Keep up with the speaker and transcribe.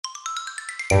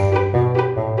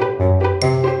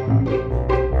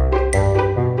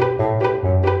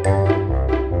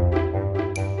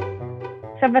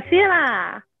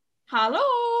Shabashira! Hallå!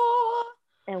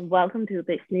 And welcome to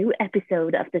this new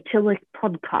episode of the Chillick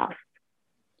podcast.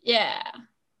 Yeah!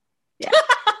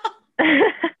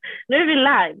 Nu är vi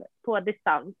live på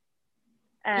distans.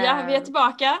 Ja, vi är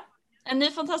tillbaka. En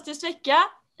ny fantastisk vecka.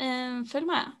 Följ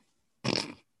med.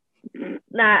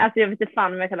 Nej, alltså jag vet inte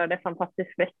fan om jag kallar det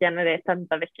fantastisk vecka när det är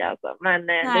 5:e vecka. Alltså. Men,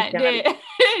 nej,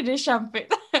 det är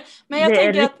kämpigt. Men jag det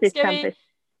tänker att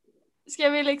ska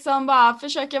vi liksom bara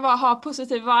försöka ha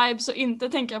positiv vibes och inte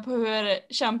tänka på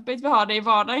hur kämpigt vi har det i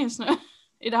vardagen just nu.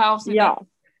 I det här avsnittet. Ja,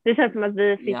 det känns som att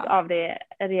vi fick av det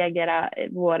reagera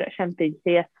vår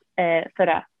kämpighet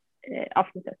förra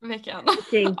avsnittet. Veckan. Vi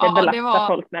ska inte belasta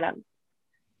folk med den.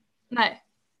 Nej.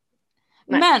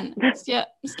 Men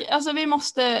alltså vi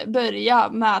måste börja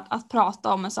med att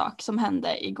prata om en sak som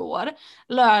hände igår.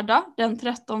 Lördag den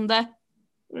 13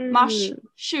 mars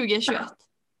 2021.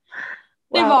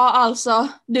 Det var alltså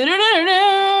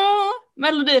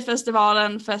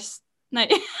Melodifestivalen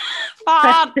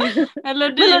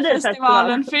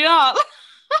Melodifestivalen final.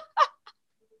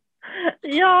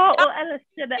 Ja, och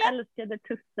älskade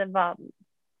Tusse vann.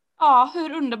 Ja,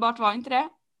 hur underbart var inte det?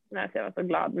 Nej, jag var så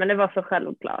glad, men det var så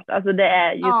självklart. Alltså det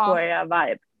är Euphoria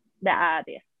vibe. Det är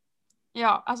det.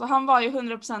 Ja, alltså han var ju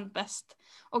 100% bäst.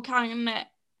 Och han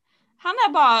är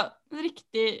bara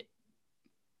riktigt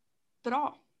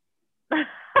bra.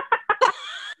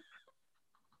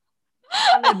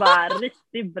 Han är bara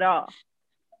riktigt bra.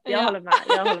 Jag håller med.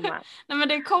 Nej, men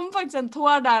det kom faktiskt en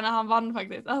tår där när han vann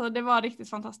faktiskt. Alltså det var riktigt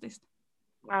fantastiskt.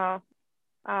 Ja,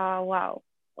 wow.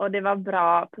 Och det var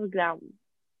bra program.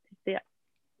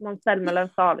 Måns Zelmerlöw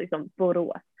sa liksom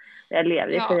Borås. Jag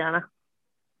lever i skyarna.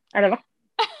 Eller va?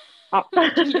 Ja.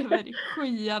 Jag lever i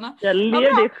skyarna. Jag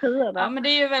lever i skyarna. Ja, men det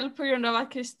är ju väl på grund av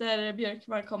att Christer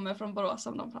Björkman kommer från Borås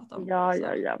som de pratar om.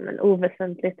 Ja, men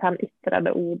oväsentligt. Han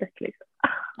yttrade ordet liksom.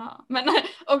 Ja, men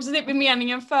också typ i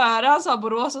meningen före han sa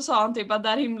Borås så sa han typ att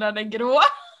där himlen är grå.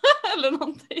 Eller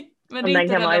någonting. Men det är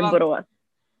inte relevant. Vara i Borås.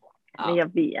 Ja. Men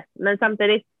jag vet. Men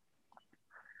samtidigt.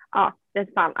 Ja, det är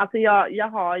fan. Alltså jag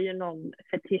har ju någon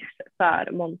fetisch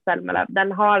för Måns Zelmerlöw.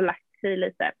 Den har lagt sig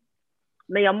lite.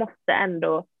 Men jag måste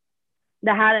ändå.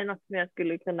 Det här är något som jag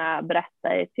skulle kunna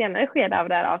berätta i ett senare skede av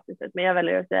det här avsnittet. Men jag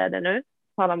väljer att säga det nu.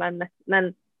 Tala om ämnet.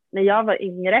 Men när jag var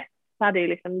yngre så hade ju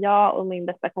liksom jag och min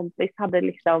bästa kompis hade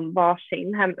liksom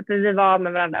varsin hem. För vi var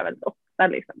med varandra väldigt ofta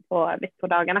liksom på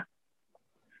veckodagarna.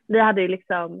 Vi hade ju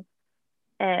liksom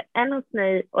en hos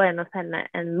mig och en hos henne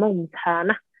en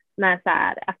momshörna. Med så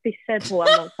här affischer på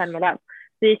Måns Zelmerlöw.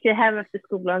 Så gick vi hem efter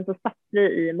skolan så satt vi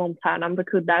i momshörnan på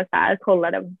kuddar så här,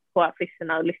 kollade på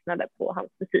affischerna och lyssnade på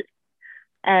hans musik.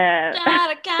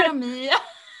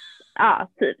 Ja,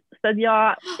 typ. Så att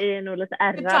jag är nog lite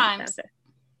ärrad kanske.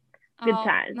 Good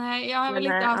times. Nej, jag har väl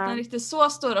inte haft en riktigt så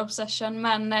stor obsession,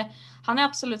 men han är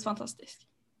absolut fantastisk.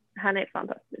 Han är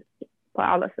fantastisk på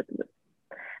alla sätt och vis.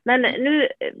 Men nu,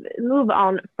 move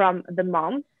on from the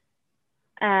mom.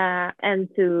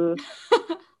 And to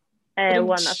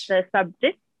one of the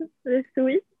subjects this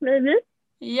week, maybe.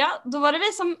 Ja, då var det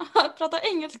vi som pratar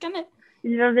engelska nu.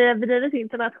 Ja, vi har blivit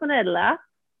internationella.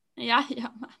 Ja.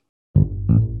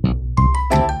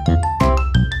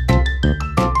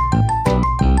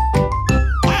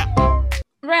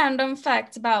 Random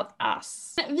facts about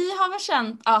us. Vi har väl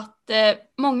känt att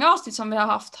många avsnitt som vi har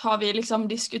haft har vi liksom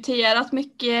diskuterat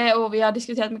mycket och vi har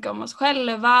diskuterat mycket om oss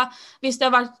själva. Visst, det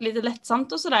har varit lite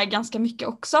lättsamt och sådär ganska mycket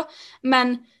också.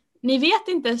 Men ni vet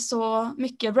inte så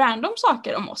mycket random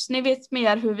saker om oss. Ni vet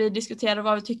mer hur vi diskuterar och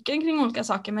vad vi tycker kring olika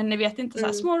saker. Men ni vet inte så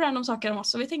här små random saker om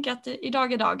oss. Så vi tänker att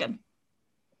idag är dagen.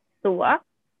 Så,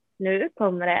 nu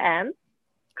kommer det en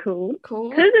cool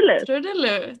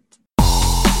trudelut.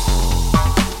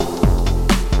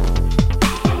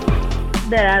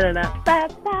 Det är den där.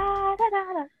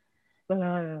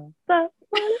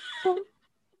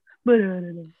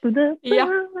 Ja.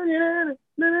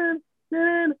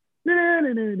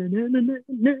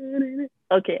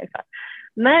 Okej, exakt.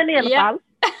 Men i alla fall.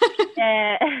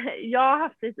 Jag har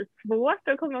haft lite svårt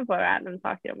att komma på random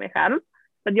saker om mig själv.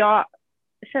 För jag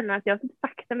känner att jag har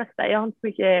sagt det mesta. Jag har inte så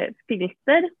mycket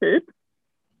filter typ.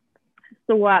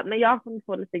 Så, men jag har kommit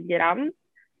på lite grann.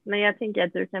 Men jag tänker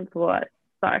att du kan få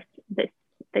start this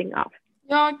thing off.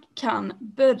 Jag kan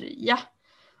börja.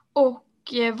 Och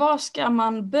vad ska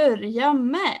man börja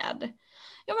med?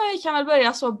 Ja, men vi kan väl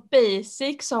börja så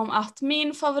basic som att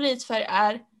min favoritfärg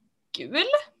är gul.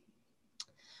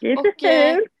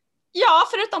 Ja,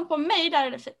 förutom på mig där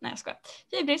är det fint. Nej, jag skojar.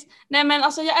 Hybris. Nej, men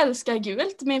alltså jag älskar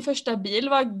gult. Min första bil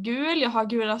var gul. Jag har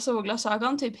gula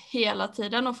solglasögon typ hela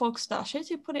tiden och folk stör sig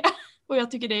typ på det. Och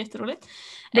jag tycker det är jätteroligt.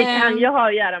 Det kan ju ha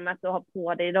att göra med att du har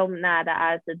på dig dem när det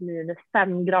är typ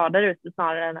 -5 grader ute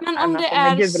snarare än Men än om att det de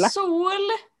är gula. sol,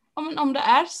 om det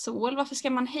är sol, varför ska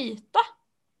man hejta?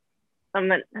 Ja,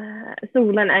 men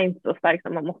solen är inte så stark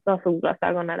som man måste ha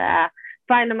solglasögon när det är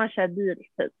fine när man kör bil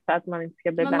typ, för att man inte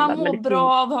ska bli Men man bländad. mår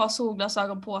bra av att ha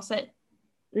solglasögon på sig.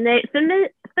 Nej, för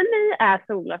mig är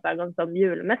solglasögon som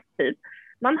julmust typ.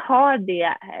 Man har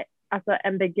det alltså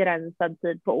en begränsad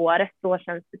tid på året, då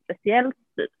känns det speciellt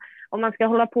typ. Om man ska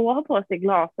hålla på och ha på sig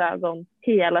glasögon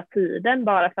hela tiden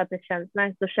bara för att det känns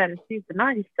nice, så känns det inte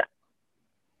nice.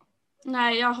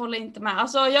 Nej, jag håller inte med.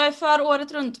 Alltså jag är för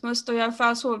året runt must och jag är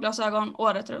för solglasögon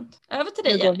året runt. Över till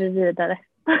dig. Nu går vi vidare.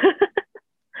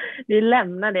 Vi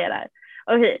lämnar det där.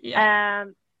 Okej,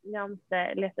 jag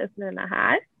måste leta upp mina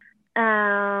här.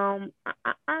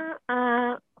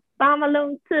 Fan vad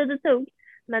lång tid det tog.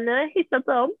 Men nu har jag hittat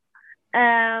dem.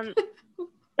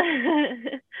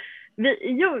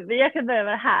 Jag kan börja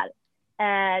med det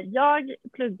här. Jag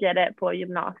pluggade på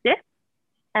gymnasiet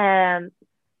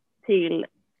till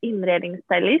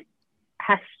inredningsstylist.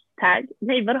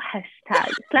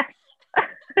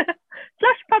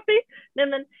 Slash puppy. Nej,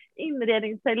 men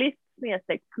inredningsstylist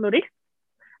 / florist.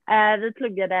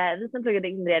 Vi som pluggade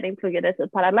inredning pluggade så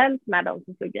parallellt med de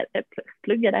som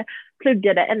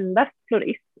pluggade endast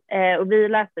florist. Och vi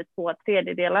läste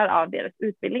 2/3 av deras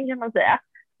utbildning kan man säga.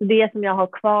 Så det som jag har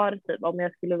kvar typ, om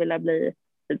jag skulle vilja bli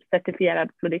typ certifierad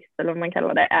florist eller vad man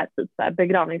kallar det, är typ så här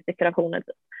begravningsdekorationer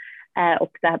typ.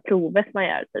 Och det här provet man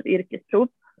gör, typ yrkesprov.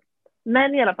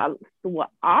 Men i alla fall så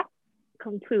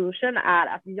conclusion är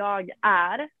att jag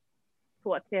är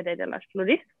 2/3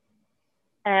 florist.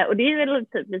 Och det är väl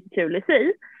typ lite kul i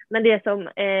sig. Men det som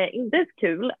inte är så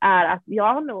kul är att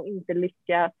jag har nog inte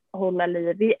lyckats hålla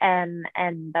liv i en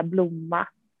enda blomma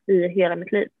i hela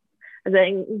mitt liv. Alltså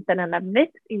inte en enda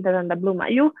växt, inte en enda blomma.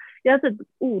 Jo, jag har typ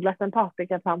odlat en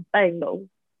paprikaplanta en gång.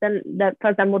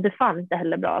 Fast den mådde fan inte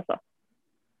heller bra alltså.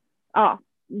 Ja,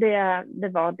 det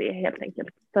var det helt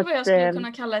enkelt. Så vad jag skulle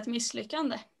kunna kalla ett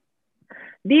misslyckande.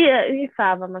 Det är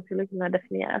ungefär vad man skulle kunna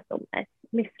definiera som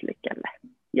ett misslyckande.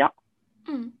 Ja.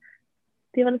 Mm.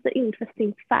 Det var lite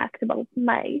interesting fact about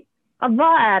mig. Ja,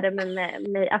 vad är det med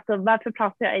mig? Alltså varför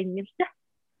pratar jag engelska?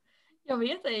 Jag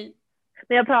vet ej.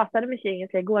 Men jag pratade mycket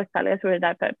engelska igår kväll. Jag tror det är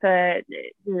därför. För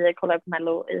vi kollade på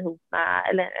Mello ihop med,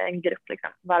 eller en grupp liksom.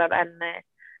 Varav en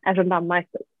är från Danmark.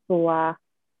 Så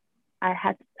I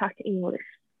had to talk English.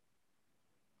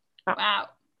 Ja.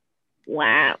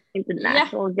 Wow.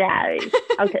 International Gary.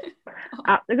 Okej.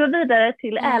 Ja, vi går vidare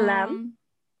till Ellen.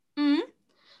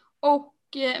 Och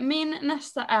min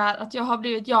nästa är att jag har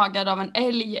blivit jagad av en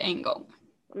älg en gång.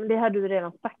 Men det har du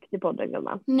redan sagt i podden,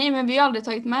 gumman. Nej, men vi har aldrig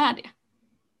tagit med det.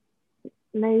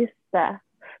 Nej, just det.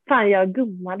 Fan, jag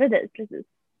gummade dig precis.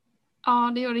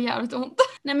 Ja, det gjorde jävligt ont.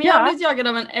 Nej, men jag har blivit jagad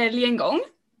av en älg en gång.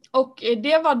 Och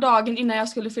det var dagen innan jag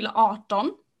skulle fylla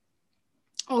 18.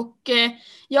 Och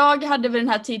jag hade vid den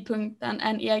här tidpunkten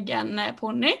en egen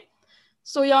ponny.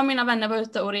 Så jag och mina vänner var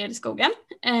ute och red i skogen.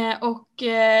 Och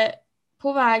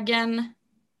på vägen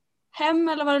hem,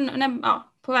 eller vad det nu,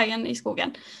 på vägen i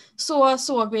skogen, så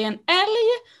såg vi en älg.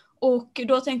 Och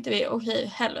då tänkte vi, okej,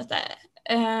 helvete.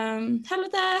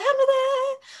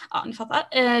 Ja, ni fattar.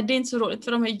 Det är inte så roligt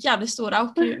för de är jävligt stora.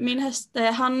 Och min häst,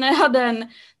 han hade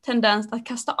en tendens att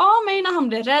kasta av mig när han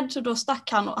blev rädd. Så då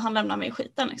stack han och han lämnade mig i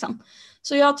skiten liksom.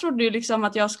 Så jag trodde ju liksom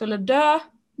att jag skulle dö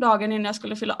dagen innan jag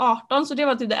skulle fylla 18. Så det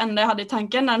var typ det enda jag hade i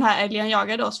tanken när den här älgen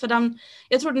jagade oss. För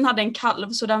jag trodde den hade en kalv,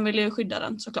 så den ville ju skydda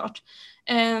den såklart.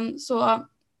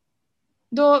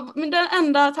 Men den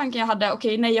enda tanken jag hade,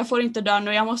 okej, nej, jag får inte dö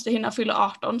nu, jag måste hinna fylla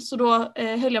 18. Så då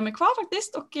höll jag mig kvar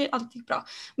faktiskt och allt gick bra.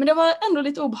 Men det var ändå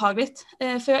lite obehagligt,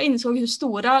 för jag insåg hur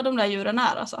stora de där djuren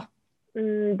är alltså.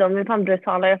 De är fan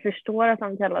brutala. Jag förstår att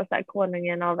de kallar så här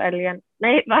konungen av älgen.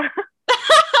 Nej, va?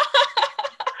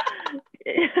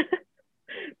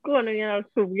 Konungen av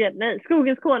skogen. Nej,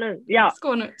 skogens konung. Ja.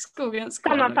 Skogens konung.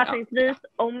 Sammanfattningsvis,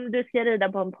 om du ska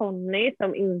rida på en ponny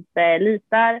som inte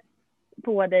litar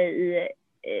på dig i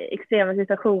extrema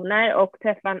situationer och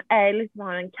träffa en älg som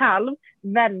har en kalv,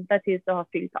 vänta tills du har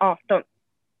fyllt 18.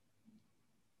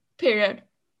 Period.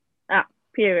 Ja,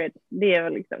 period. Det är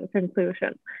väl liksom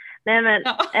conclusion. Nej, men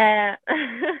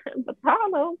på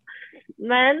tal om.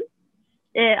 Men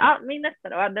min nästa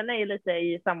då, den är ju lite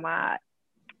i samma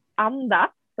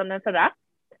anda som den förra.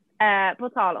 På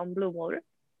tal om blommor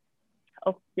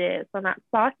och sådana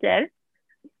saker,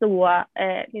 så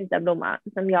finns det en blomma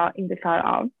som jag inte klarar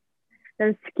av.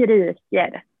 Den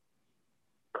skriker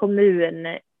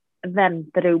kommun,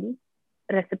 väntrum,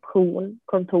 reception,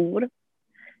 kontor.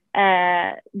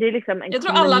 Det är liksom en Jag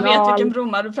tror alla vet vilken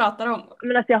blomma du pratar om.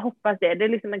 Men alltså jag hoppas det. Det är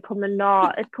liksom ett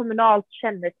kommunalt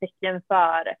kännetecken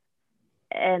för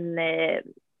en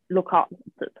lokal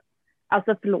typ.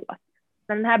 Alltså förlåt.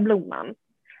 Men den här blomman,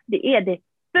 det är det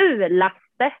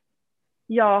fulaste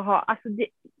jag har. Alltså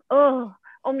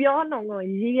om jag någon gång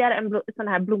ger en sån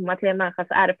här blomma till en människa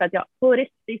så är det för att jag på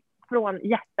riktigt från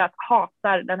hjärtat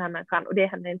hatar den här människan. Och det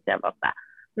händer inte så jävla ofta.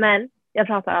 Men jag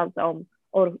pratar alltså om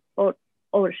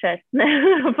orcher.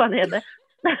 Nej, vad fan är det?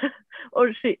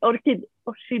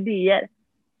 Orkidéer.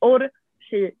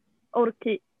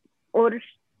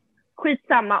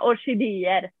 Skitsamma,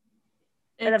 orkidéer.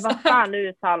 Eller vad fan det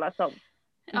uttalas som.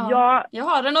 Ja, jag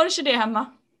har en orkidé hemma.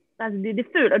 Alltså det är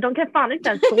fult. De kan fan inte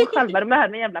ens stå själva. De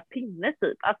behöver en jävla pinne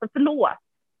typ. Alltså förlåt.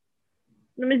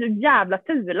 De är så jävla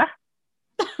fula.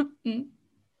 Mm.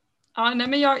 Ja, nej,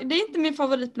 men det är inte min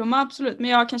favoritblomma, absolut. Men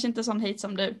jag har kanske inte sån hate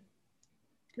som du.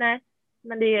 Nej,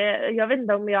 men jag vet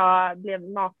inte om jag blev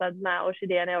matad med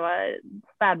orkidé när jag var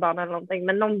spädbarn eller någonting.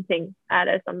 Men någonting är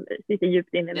det som sitter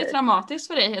djupt in i mig. Det är traumatiskt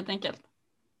för dig helt enkelt.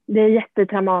 Det är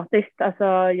jättetraumatiskt. Alltså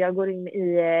jag går in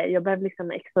i, jag behöver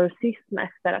liksom exorcism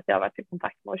efter att jag har varit i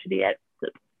kontakt med orkidéer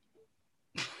typ.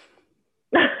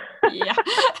 Ja,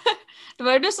 då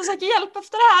var det du som söker hjälp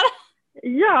efter det här.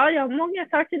 Ja, jag har många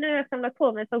saker nu jag samlat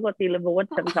på mig som går till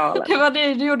vårdcentralen. Det var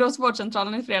det du gjorde hos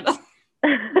vårdcentralen i fredags.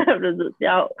 Precis,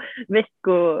 ja.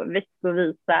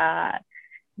 Veckovisa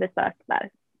besök där.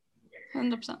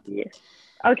 100%. Yes.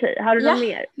 Okej, har du något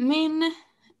mer?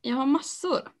 Jag har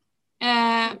massor.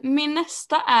 Min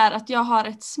nästa är att jag har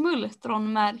ett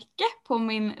smultronmärke på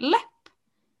min läpp.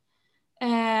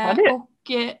 Har du?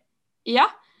 Och ja.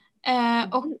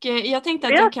 Och jag tänkte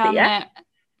att jag kan...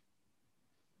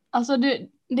 Alltså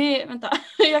vänta.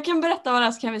 Jag kan berätta vad det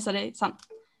är så kan jag visa dig sen.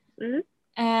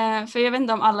 För jag vet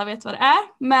inte om alla vet vad det är.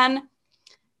 Men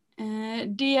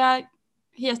det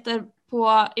heter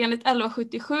enligt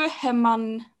 1177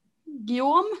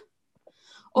 hemangiom.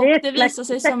 Och det visar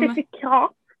sig som...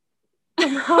 certifikat.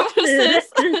 Som har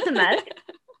rättvisemärkt.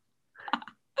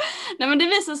 Nej, men det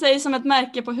visar sig som ett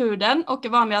märke på huden och är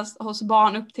vanligast hos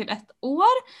barn upp till 1 år.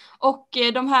 Och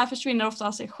de här försvinner ofta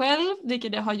av sig själv,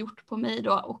 vilket det har gjort på mig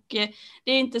då. Och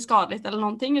det är inte skadligt eller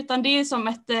någonting, utan det är som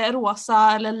ett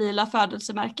rosa eller lila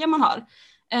födelsemärke man har.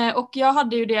 Och jag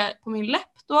hade ju det på min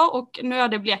läpp då och nu är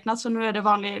det bleknat så nu är det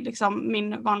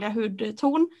min vanliga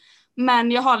hudton.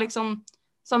 Men jag har liksom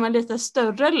som en lite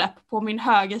större läpp på min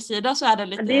högersida så är det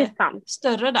lite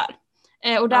större där.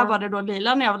 Och där var det då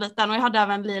lila när jag var liten och jag hade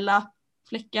även lila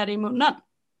fläckar i munnen.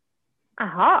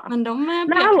 Aha. Men de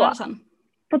bleknade sen.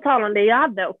 På tal om det, jag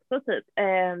hade också typ,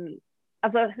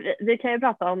 alltså vi kan ju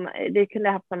prata om, det kunde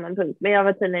jag haft som en punkt, men jag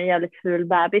var tydligen en jävligt ful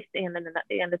bebis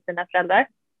enligt mina föräldrar.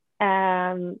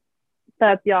 För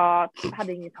att jag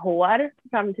hade inget hår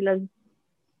fram till att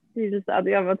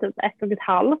jag var typ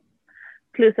 1,5.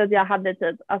 Plus att jag hade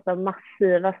typ alltså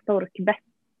massiva storkbett.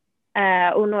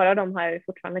 Och några av dem har jag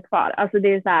fortfarande kvar. Alltså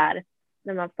det är så här,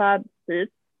 när man föds typ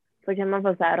så kan man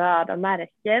få så här röda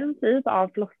märken typ av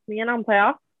förlossningen antar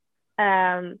jag.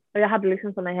 Och jag hade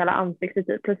liksom såna hela ansiktet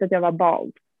typ, plus att jag var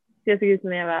bald. Så jag såg ut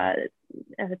som jag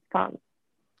vet fan.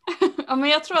 Ja, men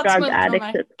jag tror att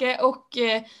smultronmärke och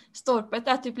storpet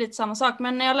är typ lite samma sak.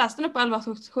 Men när jag läste den på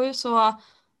 1177 så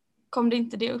kom det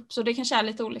inte det upp. Så det kanske är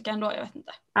lite olika ändå, jag vet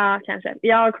inte. Ja, kanske.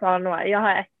 Jag har kvar några. Jag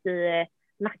har ett i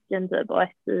nacken typ och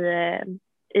ett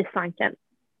i svanken.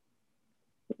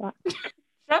 Ja.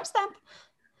 Främst den.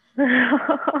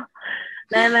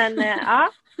 Nej men ja,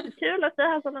 kul att vi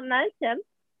har sådana märken.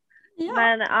 Ja.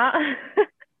 Men ja,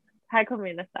 här kommer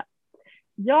vi nästa.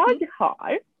 Jag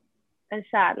har en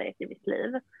kärlek i mitt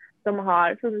liv som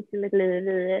har funnits i mitt liv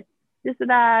i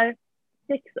sådär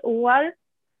 6 år.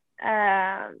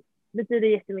 Betyder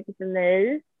jättemycket för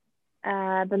mig.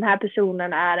 Den här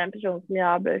personen är en person som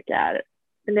jag brukar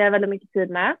spendera väldigt mycket tid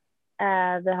med.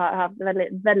 Vi har haft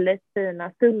väldigt, väldigt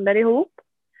fina stunder ihop.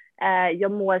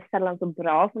 Jag mår sällan så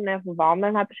bra som när jag får vara med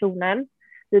den här personen.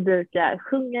 Vi brukar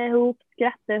sjunga ihop,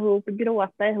 skratta ihop,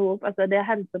 gråta ihop. Alltså det har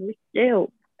hänt så mycket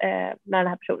ihop med den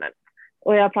här personen.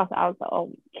 Och jag pratar alltså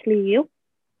om Cleo.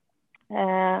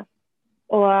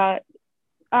 Och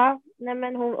ja, nej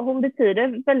men hon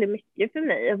betyder väldigt mycket för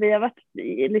mig. Och vi har varit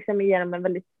liksom igenom en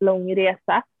väldigt lång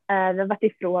resa. Vi har varit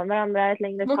ifrån varandra ett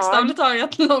längre tag. Bokstavligt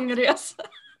talat lång resa.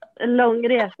 En lång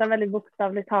resa, väldigt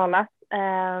bokstavligt talat.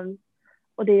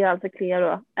 Och det är alltså Cleo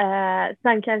då.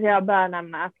 Sen kanske jag bör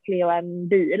nämna att Cleo är en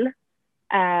bil.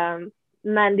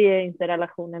 Men det är inte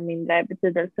relationen mindre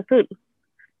betydelsefull.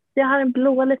 Jag har en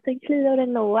blå liten Clio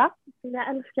Renault som jag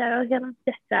älskar och hela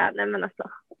hjärta. Nej men alltså,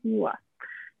 wow.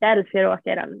 Jag älskar att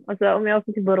åka i den. Alltså om jag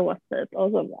åker till Borås typ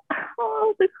och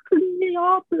så sjunger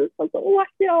jag typ och så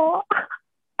åker jag.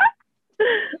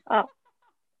 Ja.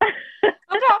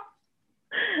 Vad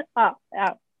bra.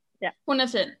 Ja. Hon är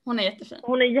fin. Hon är jättefin.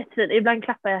 Hon är jättefin. Ibland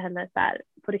klappar jag henne så här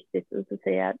på riktigt och så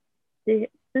säger jag det är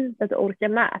fint att du orkar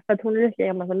med. För att hon är lika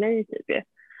gammal som mig typ.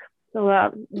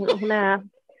 Så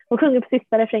hon sjunger på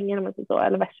sista refrängen om man säger så,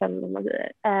 eller versen om man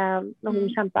säger. När hon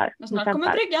kämpar. Men snart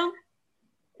kommer bryggan.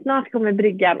 Snart kommer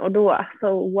bryggan och då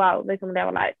så wow, det kommer det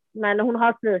vara live. Men hon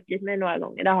har svikit mig några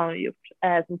gånger. Det har hon gjort.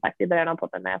 Som sagt i början av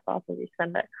podden när jag sa att hon gick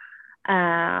sönder.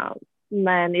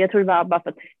 Men jag tror det var bara för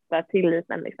att testa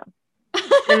tilliten liksom.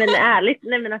 Men ärligt,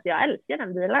 nej men att jag älskar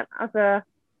den bilen. Alltså,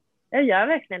 jag gör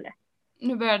verkligen det.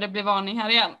 Nu börjar det bli varning här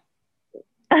igen.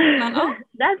 Men ja.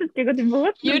 Därför ska jag gå till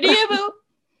båten.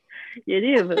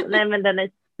 Judiubu. Nej men den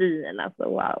är fin alltså,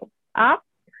 wow. Ja.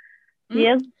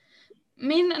 Yes.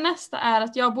 Min nästa är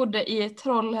att jag bodde i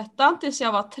Trollhättan tills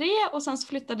jag var 3 och sen så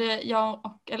flyttade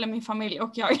eller min familj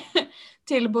och jag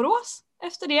till Borås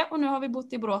efter det. Och nu har vi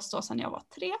bott i Borås då sedan jag var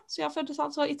 3. Så jag föddes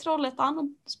alltså i Trollhättan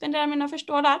och spenderar mina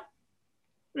första år där.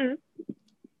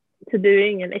 Så du är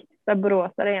ingen extra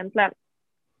boråsare egentligen?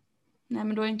 Nej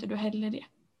men då är inte du heller det.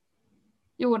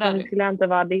 Jo det är du. Skulle jag inte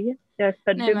vara det?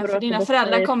 Nej men för dina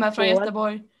föräldrar kommer från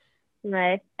Göteborg.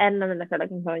 Nej, en av mina föräldrar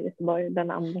kommer från Göteborg.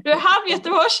 Den andra. Du är halv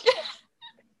göteborgsk.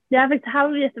 Jag är faktiskt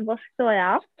halv göteborgsk så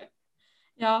ja.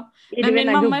 Ja, men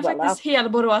min mamma är faktiskt hel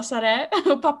boråsare.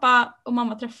 Och pappa och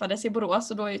mamma träffades i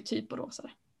Borås och då är jag typ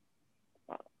boråsare.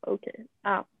 Okej,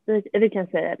 ja, vi kan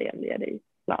säga det om det är det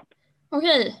klart.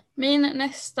 Okej, min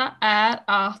nästa är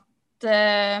att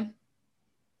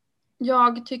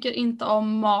jag tycker inte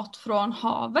om mat från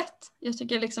havet. Jag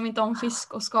tycker liksom inte om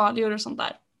fisk och skaldjur och sånt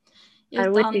där.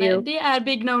 Utan det är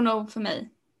big no-no för mig.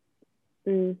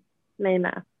 Mig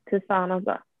med, till fan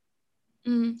alltså.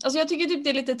 Alltså jag tycker typ det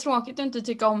är lite tråkigt att inte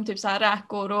tycka om typ så här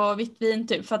räkor och vitt vin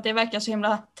typ. För att det verkar så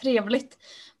himla trevligt.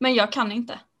 Men jag kan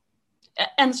inte.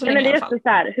 Än så länge men det är i alla fall. så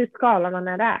här, hur skalar man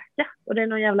en räka? Och det är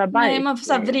någon jävla bajs. Nej, man får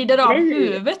så här vrider av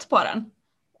huvudet på den.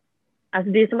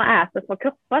 Alltså det är som att äta på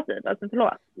kroppar typ. Alltså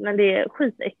förlåt. Men det är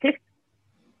skitäckligt.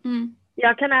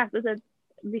 Jag kan äta typ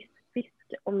viss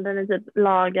fisk om den är typ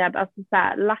lagad. Alltså så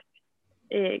här, lax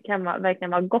kan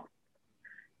verkligen vara gott.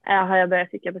 Har jag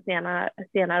börjat tycka på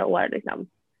senare år liksom.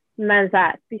 Men så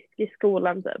här, fisk i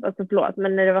skolan typ. Alltså förlåt.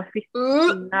 Men när det var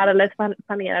fiskpinnar eller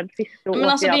panerad fisk. Men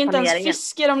alltså det är inte ens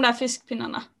fisk i de där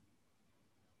fiskpinnarna.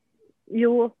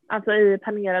 Jo, alltså i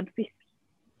panerad fisk.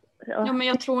 Ja, men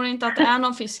jag tror inte att det är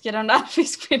någon fisk i den där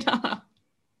fiskpinnarna.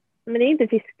 Men det är inte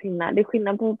fiskpinnar. Det är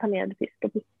skillnad på panerad fisk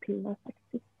och fiskpinnar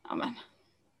faktiskt. Ja, men.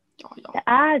 Ja. Det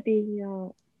är det,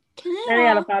 ja. Det är i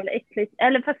alla fall äckligt.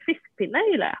 Eller fast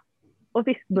fiskpinnar gillar jag. Och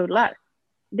fiskbullar.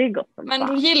 Det är gott som men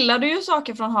då gillar du ju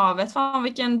saker från havet. Fan,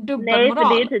 vilken dubbelmoral. Nej,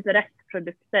 för det är typ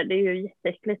restprodukter. Det är ju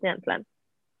jätteäckligt egentligen.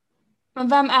 Men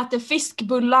vem äter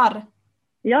fiskbullar?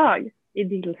 Jag. I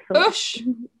dillsås. Usch!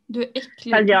 Du är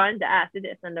äcklig. Fast jag har inte ätit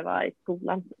det sen det var i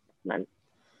skolan.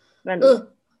 Men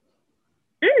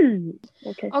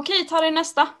Okej, ta dig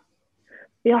nästa.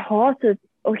 Jag har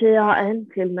jag har en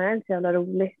till, men den är inte så jävla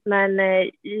rolig. Men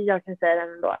jag kan säga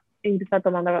den ändå. Inte för att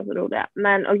de andra var så roliga.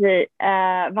 Men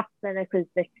vatten är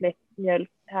skitäckligt.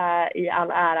 Mjölk i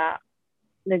all ära.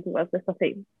 Det godaste som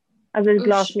finns. Alltså ett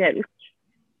glas mjölk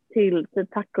till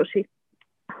typ tacochips.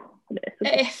 Det är så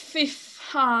gott. Fy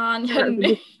fan, det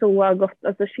är så gott.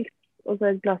 Alltså chips och så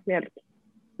ett glas mjölk.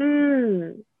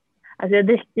 Alltså jag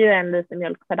dricker ju en liten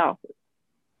mjölk per dag.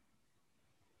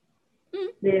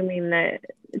 Det är min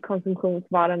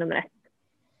konsumtionsvara nummer 1.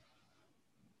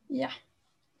 Ja.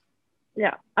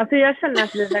 Ja, alltså jag känner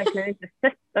att vi verkligen inte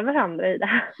stöttar varandra i det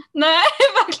här. Nej,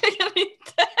 verkligen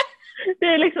inte. Det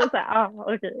är liksom så här,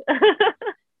 okej.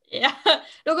 Ja,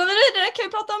 då går vi vidare. Kan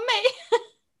vi prata om mig?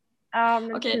 Ja,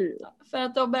 men okej, för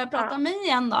att då börja prata om mig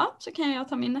igen då, så kan jag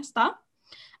ta min nästa.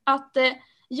 Att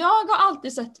jag har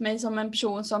alltid sett mig som en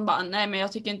person som bara, nej men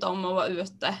jag tycker inte om att vara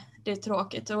ute. Det är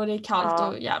tråkigt och det är kallt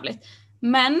och jävligt.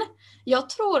 Men jag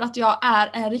tror att jag är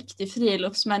en riktig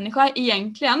friluftsmänniska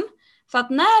egentligen. För att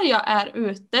när jag är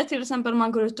ute, till exempel om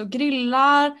man går ut och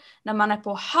grillar, när man är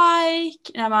på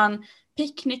hike, när man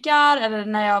picknickar eller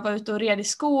när jag var ute och red i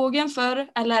skogen förr.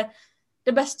 Eller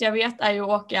det bästa jag vet är ju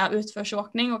att åka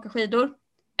utförsåkning, åka skidor.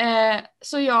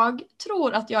 Så jag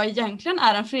tror att jag egentligen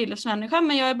är en friluftsmänniska,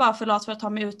 men jag är bara för lat för att ta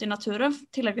mig ut i naturen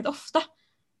tillräckligt ofta.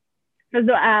 Men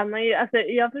då är man ju, alltså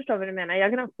jag förstår vad du menar.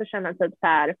 Jag kan också känna typ så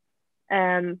här,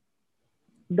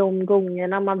 de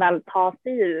gångerna man väl tar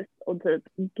sig ut och typ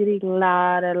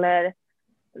grillar eller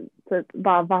typ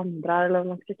bara vandrar eller vad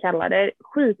man ska kalla det.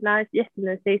 Skitnice,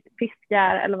 jättemysigt,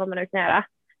 fiskar eller vad man nu kan göra.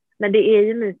 Men det är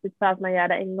ju mysigt för att man gör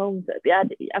det en gång typ.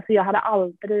 Jag hade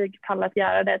aldrig pallat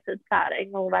göra det typ så här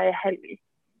en gång varje helg.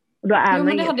 Och då är Jo, man men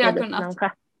det ingen hade jag kunnat.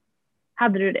 friluftsmänniska.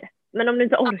 Hade du det? Men om du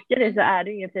inte orkar det så är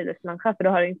du ingen friluftsmänniska för då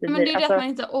har du inte... Men det är det att man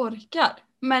inte orkar.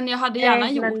 Men jag hade gärna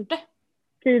gjort det.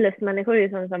 Friluftsmänniskor är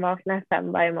ju som vaknar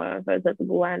 5 varje morgon för att typ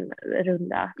gå en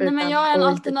runda. Nej, men jag är en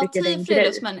alternativ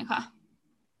friluftsmänniska.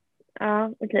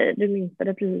 Ja, okej. Du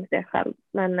minstade precis det själv.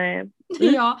 Men,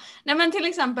 Ja, nej men till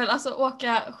exempel alltså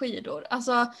åka skidor.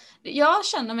 Alltså jag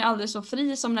känner mig aldrig så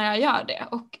fri som när jag gör det.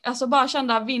 Och alltså bara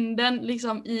känna vinden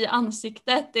liksom i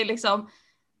ansiktet. Det är liksom,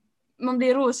 man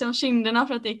blir rosig om kinderna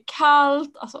för att det är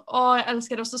kallt. Alltså jag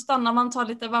älskar det. Och så stannar man och tar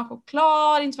lite varm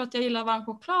choklad. Inte för att jag gillar varm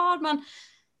choklad, men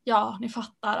ja, ni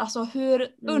fattar. Alltså hur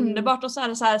underbart. Och så är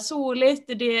det så här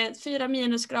soligt. Det är 4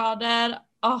 minusgrader.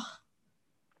 Ja,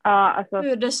 alltså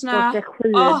hur det snö. åka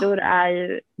skidor är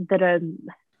ju dröm.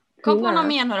 Kom på något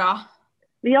mer nu då.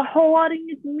 Men jag har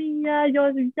inget mer. Jag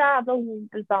är så jävla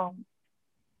ointressant.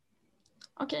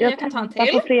 Okej, jag kan ta en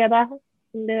till. På fredag.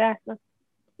 Det räknas.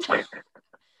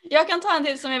 Jag kan ta en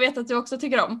till som jag vet att du också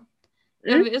tycker om.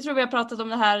 Jag tror vi har pratat om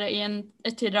det här i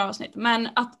ett tidigare avsnitt. Men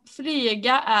att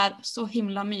flyga är så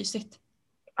himla mysigt.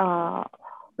 Ja,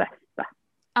 bästa.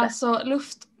 Alltså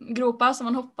luftgropar som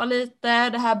man hoppar lite.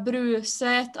 Det här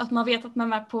bruset. Att man vet att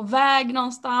man är på väg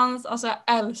någonstans. Alltså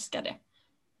jag älskar det.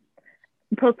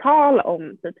 På tal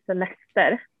om typ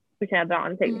semester så kan jag dra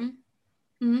en till.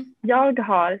 Jag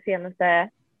har senaste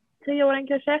 3 åren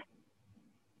kanske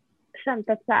känt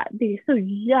att så här, det är så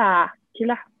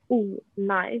jäkla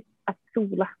nice att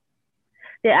sola.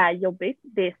 Det är jobbigt,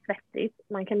 det är svettigt,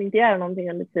 man kan inte göra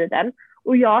någonting under tiden.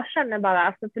 Och jag känner bara,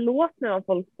 alltså förlåt nu om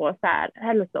folk får så här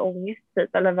hälsoångest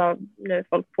typ, eller vad nu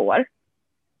folk får.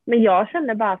 Men jag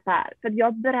känner bara så här, för jag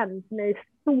har bränt mig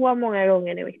så många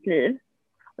gånger i mitt liv.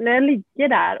 Och när jag ligger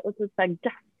där och typ så här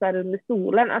gassar under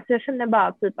solen, alltså jag känner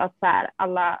bara typ att så här,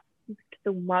 alla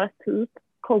sjukdomar typ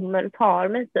kommer och tar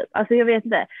mig typ. Alltså jag vet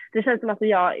inte, det känns som att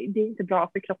det är inte bra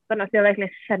för kroppen. Alltså jag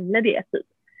verkligen känner det typ.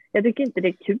 Jag tycker inte det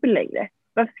är kul längre.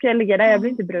 Varför ska jag ligga där? Jag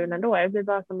blir inte brun ändå. Jag blir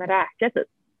bara som en räka typ.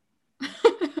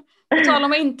 På tal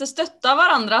om att inte stötta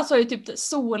varandra så är ju typ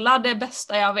sola det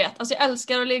bästa jag vet. Alltså jag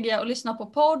älskar att ligga och lyssna på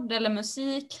podd eller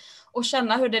musik och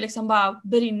känna hur det liksom bara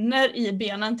brinner i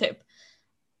benen typ.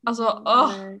 Alltså,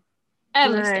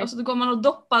 älskar. Och så går man och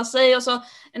doppar sig och så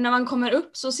när man kommer upp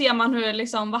så ser man hur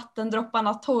liksom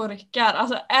vattendropparna torkar.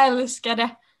 Alltså älskar det.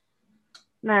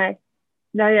 Nej,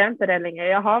 jag gör inte det längre.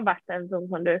 Jag har varit en sån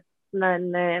som du.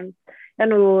 Men jag har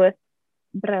nog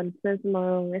bränt mig så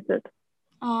många gånger typ.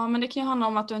 Ja, men det kan ju handla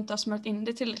om att du inte har smört in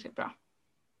det tillräckligt bra.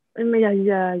 Men jag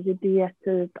gör ju det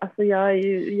typ. Alltså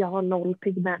jag har 0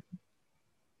 pigment.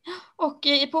 Och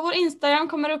på vår Instagram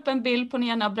kommer upp en bild på när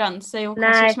Jenny har bränt sig och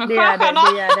nej, det gör det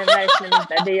verkligen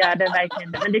inte. Det gör det verkligen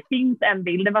inte. Men det finns en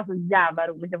bild, det var så jävla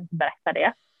roligt, jag måste berätta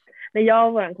det. När jag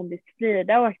och vår kompis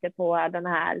Frida åkte på den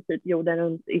här typ jorden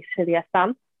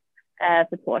runt-resan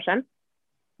för 2 år sedan.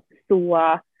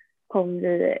 Så kom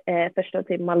vi först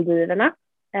till Maldiverna,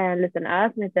 en liten ö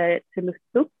som heter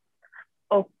Tuluttu.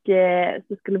 Och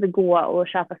så skulle vi gå och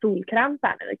köpa solkräm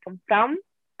där när vi kom fram.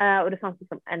 Och det fanns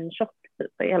liksom en shop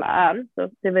typ på hela ön. Så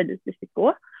det var dit vi fick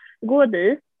gå. Gå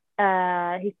dit,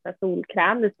 hitta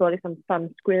solkräm. Det står liksom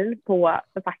sunscreen på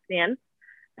förpackningen.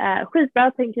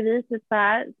 Skitbra tänker vi. Typ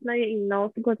här, snöja in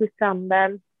oss, gå till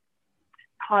stranden.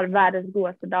 Har världens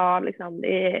godaste dag. Liksom.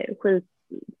 Det är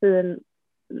skitfin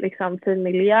liksom, fin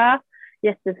miljö.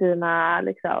 Jättefina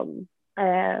liksom.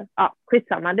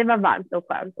 Skitsamma. Det var varmt och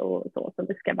skönt och så som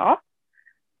det ska vara.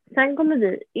 Sen kommer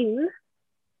vi in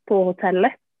på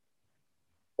hotellet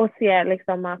och ser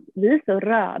liksom att vi är så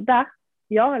röda.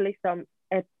 Jag har liksom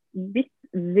ett vitt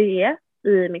V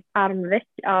i mitt armveck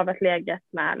av att legat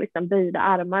med liksom böjda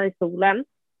armar i solen.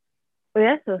 Och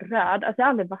jag är så röd. Alltså jag har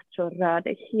aldrig varit så röd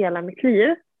i hela mitt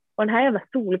liv. Och den här jävla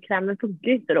solkrämen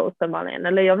funkar inte då uppenbarligen.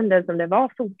 Eller jag vet inte ens om det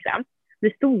var solkräm.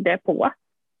 Det stod det på.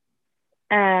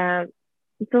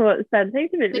 Så sen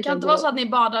tänkte vi... Det kan inte vara så att ni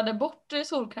badade bort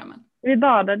solkrämen? Vi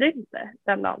badade inte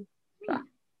den dagen.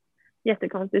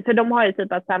 Jättekonstigt. För de har ju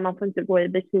typ att så här, man får inte gå i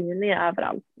bikini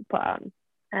överallt på ön.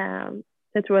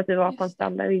 Jag tror att vi var på en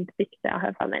strand där vi inte fick det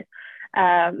här för mig.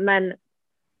 Men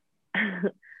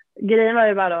grejen var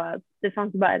ju bara då att det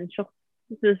fanns bara en shop.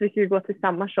 Så vi fick ju gå till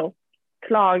samma shop,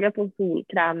 klaga på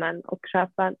solkrämen och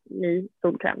köpa ny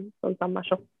solkräm från samma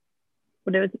shop.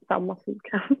 Och det var typ samma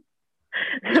solkräm.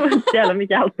 Det var inte så jävla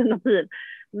mycket alternativ.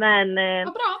 Men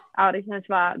ja, det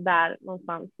kanske var där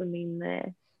någonstans för min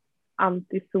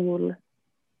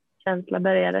antisolkänsla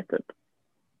började typ.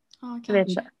 Ja, Jag vet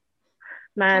kanske. inte.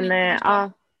 Men Kan inte förstå.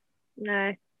 ja,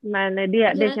 nej. Men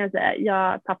det kan jag säga,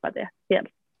 jag tappade det helt.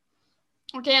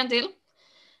 Okej, en till.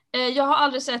 Jag har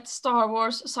aldrig sett Star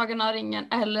Wars, Sagan om ringen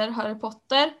eller Harry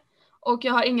Potter. Och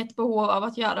jag har inget behov av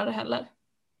att göra det heller.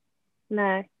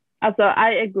 Nej, alltså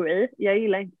I agree. Jag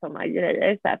gillar inte sådana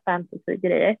grejer, så här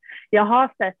fantasy-grejer. Jag har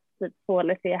sett typ 2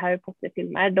 eller 3 Harry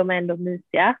Potter-filmer, de är ändå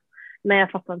mysiga. Men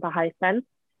jag fattar inte hypen.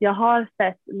 Jag har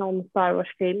sett någon Star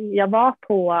Wars-film. Jag var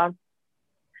på...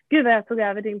 Gud vad jag tog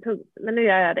över din punkt, men nu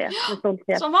gör jag det med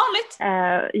stolthet. Som vanligt.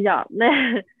 Ja,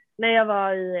 när jag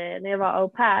var au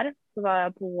pair så var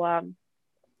jag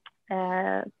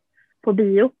på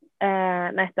bio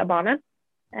med ett av barnen.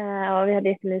 Och vi hade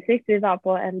jättemysigt. Vi var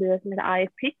på en bio som heter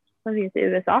iPic som finns i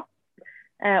USA.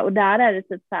 Och där är det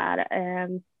typ så här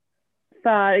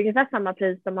för ungefär samma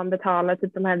pris som man betalar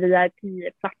typ de här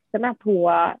VIP-platserna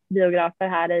på biografer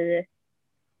här i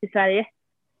Sverige.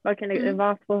 Vad kan det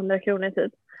vara? 200 kronor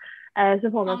typ.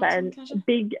 Så får man så här en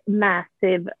big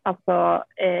massive alltså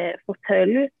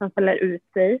fåtölj som fäller ut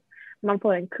sig. Man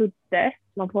får en kudde,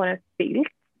 man får en filt,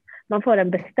 man får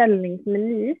en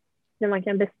beställningsmeny där man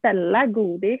kan beställa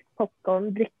godis,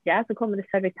 popcorn, dricka. Så kommer det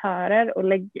servitörer och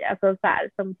lägger, alltså så här,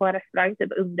 som på en restaurang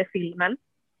typ under filmen.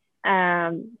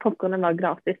 Popcornen var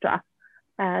gratis tror jag.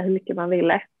 Hur mycket man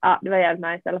ville. Ja, det var jävligt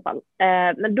nice i alla fall.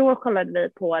 Men då kollade vi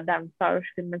på den Star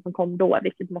Wars-filmen som kom då,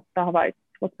 vilket måste ha varit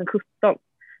 2017.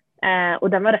 Och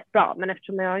den var rätt bra, men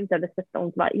eftersom jag inte hade sett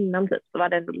dem som var innan typ, så var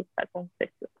det ändå lite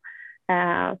konstigt.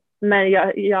 Men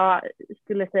jag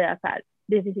skulle säga så här,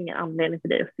 det finns ingen anledning för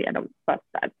dig att se dem för att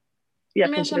där.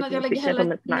 Men jag känner att jag lägger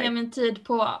hellre ner min tid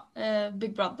på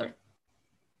Big Brother.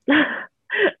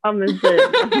 Ja, men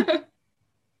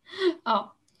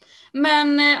ja.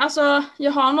 Men alltså,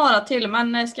 jag har några till,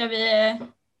 men ska vi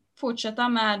fortsätta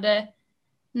med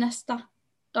nästa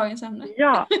dagens ämne?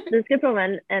 Ja, vi ska prova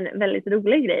en väldigt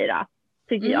rolig grej då,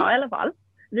 tycker jag i alla fall.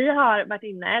 Vi har varit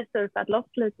inne, surfat loss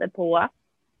lite på,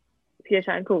 ska jag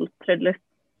köra en cool trudelutt?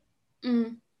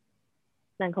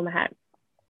 Den kommer här.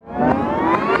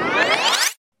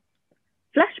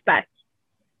 Flashback.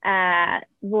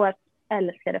 Vårt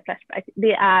älskade Flashback.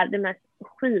 Det är det mest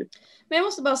skit. Men jag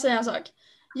måste bara säga en sak.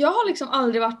 Jag har liksom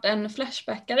aldrig varit en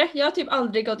flashbackare. Jag har typ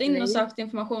aldrig gått in och sökt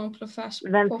information på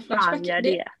Flashback. Vem fan gör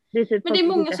det? Typ men det är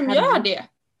många som gör det.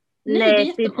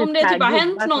 Nej, det är om det typ har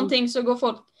hänt någonting så går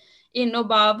folk in och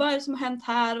bara, vad är det som har hänt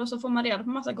här? Och så får man reda på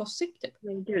massa gossip typ.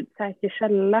 Men gud, säker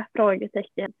källa,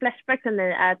 frågetecken. Flashback för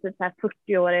mig är typ så här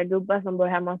 40-åriga gubbar som bor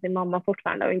hemma hos sin mamma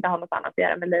fortfarande och inte har något annat att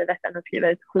göra med livet än att skriva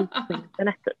ut skit på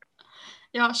internet typ.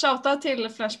 Ja, shoutout till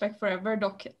Flashback Forever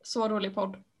dock. Så rolig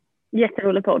podd.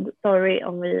 Jätterolig podd. Sorry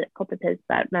om vi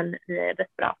copy-pastar, men vi är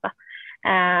desperata.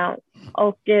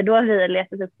 Och då har vi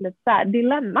letat upp lite så här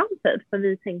dilemman typ, för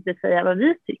vi tänkte säga vad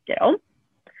vi tycker om.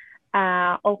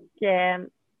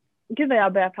 Gud vad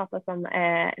jag börjar prata som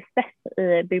Steph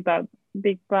i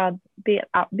Big Brother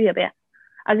BB.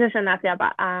 Alltså jag känner att jag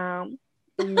bara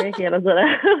hela tiden.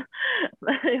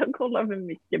 Jag kollar för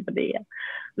mycket på det.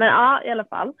 Men ja, i alla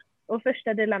fall. Och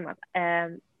första dilemmat.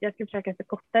 Jag ska försöka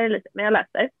förkorta det lite, men jag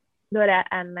läser. Då är det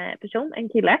en person, en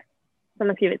kille, som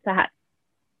har skrivit så här.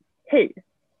 Hej.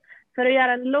 För att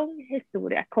göra en lång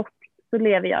historia kort så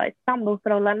lever jag i ett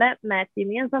samboförhållande med ett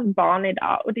gemensamt barn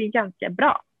idag och det är ganska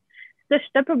bra.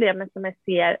 Största problemet som jag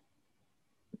ser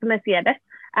det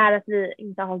är att vi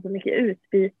inte har så mycket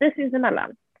utbyte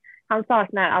sinsemellan. Han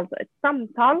saknar alltså ett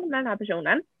samtal med den här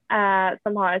personen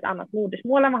som har ett annat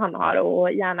modersmål än vad han har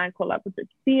och gärna kollar på typ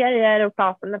serier och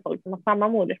pratar med folk som har samma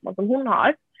modersmål som hon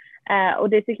har. Och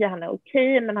det tycker han är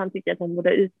okej, men han tycker att hon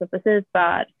borde utsätta sig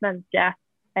för svenska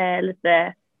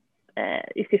lite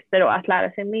i syfte då att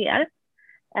lära sig mer.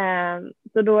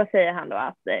 Så då säger han då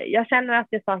att jag känner att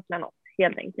jag saknar något,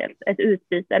 helt enkelt. Ett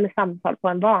utbyte eller samtal på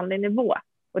en vanlig nivå.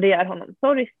 Och det gör honom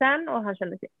sorgsen och han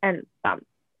känner sig ensam.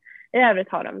 I övrigt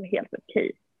har de helt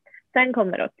okej. Sen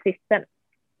kommer då tvisten.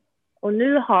 Och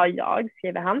nu har jag,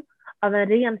 skriver han, av en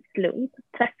ren slump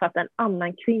träffat en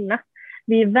annan kvinna.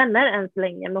 Vi är vänner än så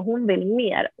länge, men hon vill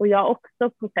mer och jag också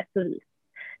på sätt och vis.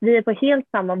 Vi är på helt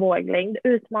samma våglängd,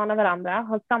 utmanar varandra,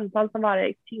 har samtal som varar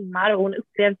i timmar och hon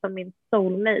upplevs som min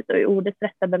soulmate och i ordets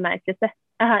rätta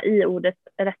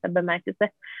bemärkelse.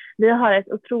 Vi har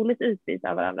ett otroligt utbyte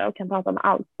av varandra och kan prata om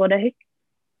allt,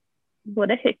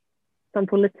 både högt som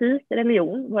politik,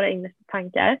 religion, våra innersta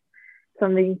tankar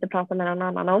som vi inte pratar med någon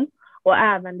annan om och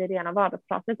även det rena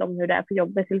vardagspratet om hur det är på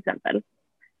jobbet till exempel.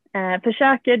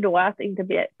 Försöker då att inte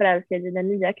bli förälskad i den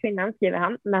nya kvinnan, skriver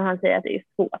han, men han säger att det är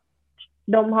svårt.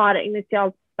 De har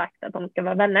initialt sagt att de ska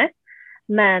vara vänner,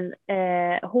 men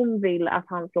hon vill att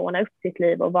han ska ordna upp sitt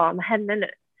liv och vara med henne nu.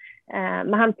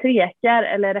 Men han tvekar,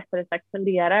 eller rättare sagt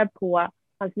funderar på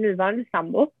hans nuvarande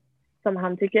sambo som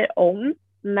han tycker om,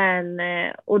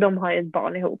 och de har ju ett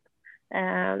barn ihop.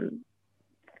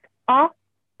 Ja,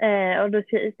 och då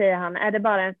säger han, är det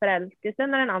bara en förälskelse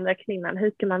med den andra kvinnan?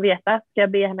 Hur ska man veta? Ska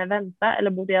jag be henne vänta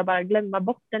eller borde jag bara glömma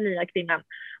bort den nya kvinnan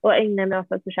och ägna mig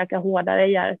åt att försöka hårdare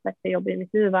göra ett bättre jobb i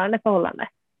mitt nuvarande förhållande?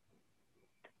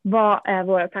 Vad är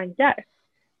våra tankar?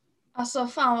 Alltså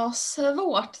fan vad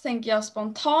svårt, tänker jag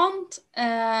spontant.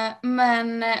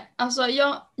 Men alltså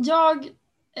jag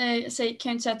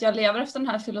kan ju inte säga att jag lever efter den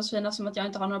här filosofin som att jag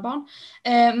inte har några barn.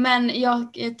 Men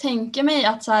jag tänker mig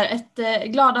att så här,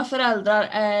 glada föräldrar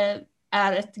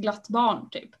är ett glatt barn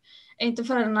typ. Är inte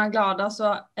föräldrarna glada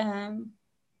så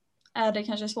är det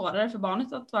kanske svårare för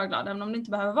barnet att vara glad, även om det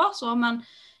inte behöver vara så. Men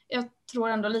jag tror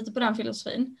ändå lite på den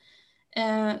filosofin.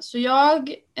 Så jag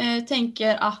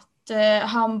tänker att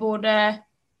han borde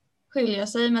skilja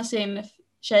sig med sin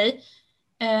tjej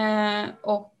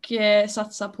och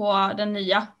satsa på den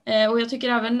nya. Och jag tycker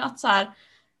även att så här,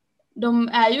 de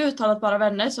är ju uttalat bara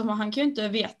vänner, så han kan ju inte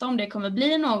veta om det kommer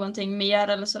bli någonting mer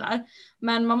eller sådär.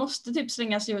 Men man måste typ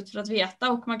slänga sig ut för att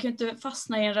veta, och man kan ju inte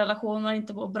fastna i en relation man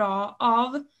inte mår bra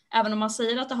av. Även om man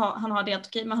säger att han har det helt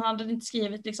okej, men han hade inte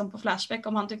skrivit liksom på Flashback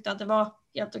om han tyckte att det var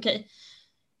helt okej.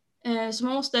 Så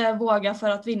man måste våga för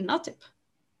att vinna typ.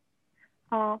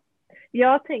 Ja,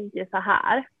 jag tänker så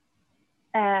här,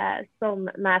 som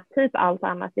med typ allt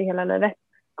annat i hela livet,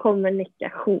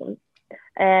 kommunikation.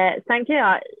 Sen kan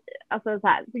jag, alltså så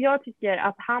här, jag tycker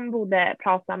att han borde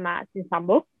prata med sin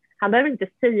sambo. Han behöver inte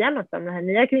säga något om den här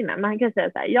nya kvinnan, men han kan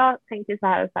säga så här, jag tänker så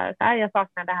här och så här och så här, jag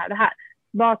saknar det här och det här.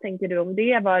 Vad tänker du om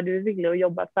det? Vad du vill och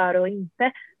jobba för och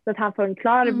inte? Så att han får en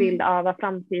klar bild av vad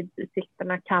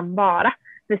framtidsutsikterna kan vara.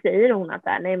 För säger hon att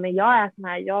nej men jag är sån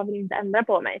här, jag vill inte ändra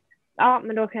på mig. Ja,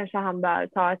 men då kanske han bör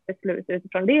ta ett beslut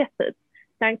utifrån det typ.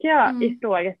 Sen kan jag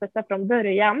ifrågasätta från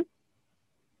början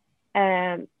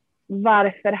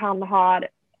varför han har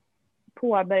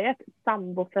påbörjat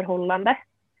samboförhållande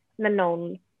med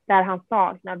någon där han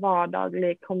saknar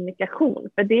vardaglig kommunikation.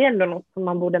 För det är ändå något som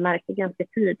man borde märka ganska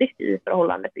tidigt i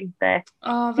förhållandet. Inte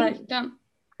ja, verkligen.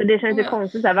 Så det känns ju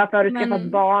konstigt. Varför har du skaffat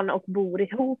barn och bor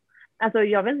ihop? Alltså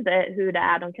jag vet inte hur det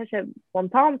är. De kanske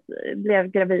spontant blev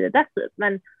gravida typ.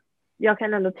 Men jag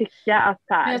kan ändå tycka att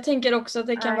Men jag tänker också att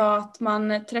det kan vara att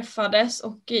man träffades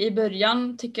och i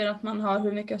början tycker att man har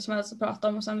hur mycket som helst att prata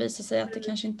om och sen visar sig att det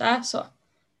kanske inte är så.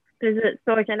 Precis,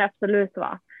 så kan det absolut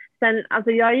vara. Sen,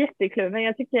 alltså jag är jättekluven.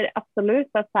 Jag tycker absolut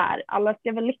att så här, alla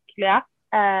ska vara lyckliga.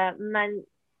 Men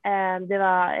det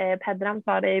var Pedram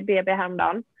sa det i BB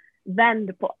häromdagen.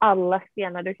 Vänd på alla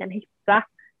stenar du kan hitta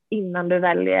innan du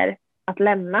väljer att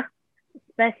lämna.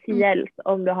 Speciellt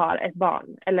om du har ett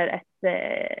barn eller ett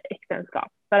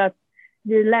äktenskap. För att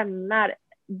vi lämnar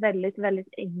väldigt,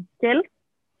 väldigt enkelt.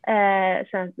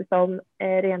 Känns det som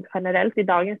rent generellt i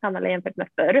dagens samhälle jämfört med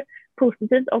förr.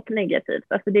 Positivt och negativt.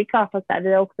 Alltså det är klart att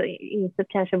vi har också insett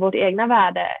kanske vårt egna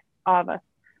värde av oss.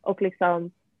 Och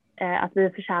liksom att vi är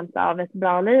förtjänta av ett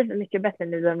bra liv. Mycket bättre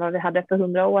nu än vad vi hade för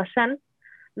 100 år sedan.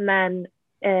 Men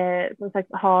som sagt,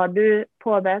 har du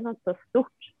påbörjat något så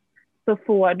stort så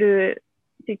får du,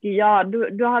 tycker jag,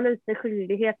 du har lite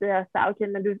skyldighet i att säga, okej,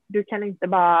 men du kan inte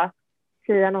bara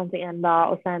säga någonting en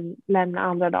dag och sen lämna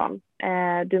andra dagen.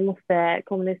 Du måste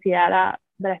kommunicera,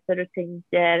 berätta hur du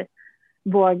tänker,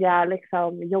 våga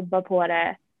liksom jobba på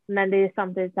det. Men det är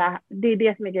samtidigt så här, det är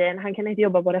det som är grejen, han kan inte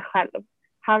jobba på det själv.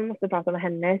 Han måste prata med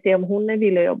henne, se om hon är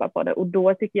villig att jobba på det. Och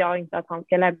då tycker jag inte att han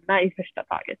ska lämna i första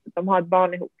taget. De har ett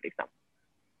barn ihop liksom.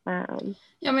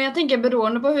 Ja, men jag tänker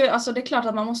beroende på hur, alltså det är klart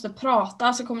att man måste prata,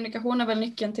 alltså kommunikation är väl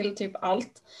nyckeln till typ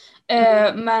allt.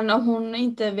 Men om hon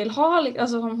inte vill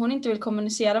om hon inte vill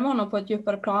kommunicera med honom på ett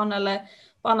djupare plan eller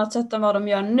på annat sätt än vad de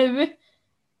gör nu,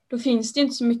 då finns det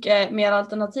inte så mycket mer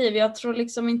alternativ. Jag tror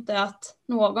liksom inte att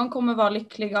någon kommer vara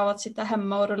lycklig av att sitta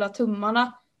hemma och rulla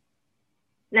tummarna.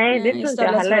 Nej, det tror inte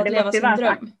jag heller. Det måste ju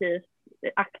vara ett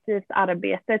aktivt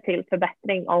arbete till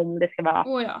förbättring om det ska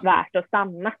vara värt att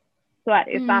stanna. Så är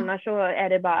det ju, för annars så är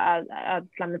det bara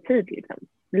att slämma tid liksom.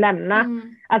 Lämna.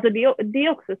 Alltså det är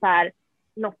också så här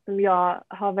något som jag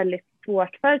har väldigt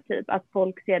svårt för typ, att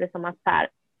folk ser det som att så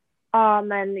här,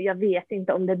 men jag vet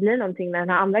inte om det blir någonting med den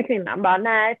här andra kvinnan. Bara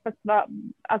nej, fast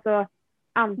alltså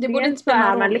antingen så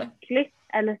är man lycklig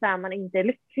eller så är man inte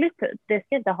lycklig typ. Det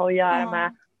ska inte ha att göra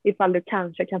med ifall du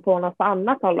kanske kan få något på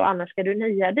annat håll och annars ska du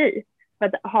nöja dig. För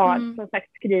att som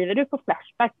sagt, skriver du på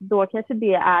Flashback, då kanske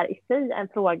det är i sig en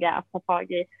fråga att ta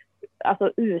tag i,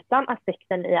 alltså utan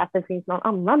aspekten i att det finns någon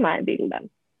annan med i bilden.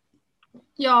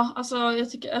 Ja,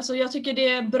 alltså jag tycker det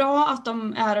är bra att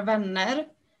de är vänner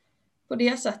på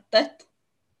det sättet.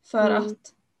 För att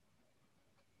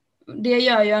det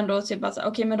gör ju ändå typ att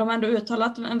okej, men de har ändå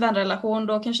uttalat en vänrelation,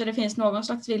 då kanske det finns någon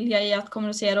slags vilja i att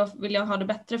kommunicera och vilja ha det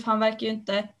bättre, för han verkar ju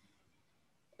inte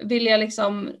vilja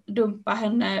liksom dumpa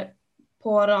henne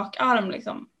på rak arm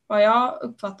liksom, vad jag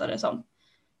uppfattar det som.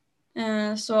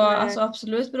 Så alltså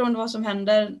absolut beroende på vad som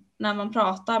händer när man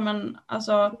pratar, men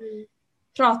alltså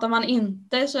pratar man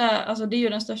inte så är alltså det är ju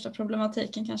den största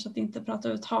problematiken kanske, att inte prata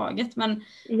överhuvudtaget, men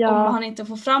om han inte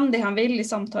får fram det han vill i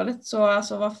samtalet, så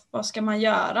alltså vad ska man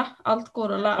göra? Allt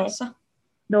går att lösa.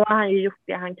 Då har han ju gjort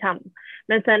det han kan.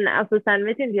 Men sen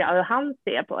vet inte jag hur han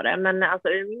ser på det, men alltså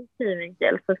ur min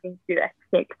synvinkel så finns det ju ett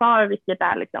steg kvar, vilket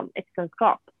är liksom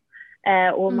äktenskap.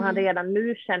 Och om han redan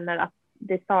nu känner att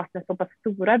det saknas så pass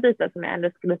stora bitar som jag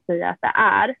ändå skulle säga att det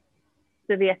är,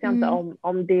 så vet jag inte om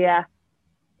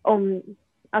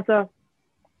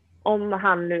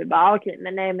han nu bara okej,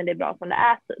 men nej, men det är bra som det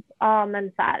är typ. Ja,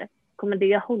 men så här, kommer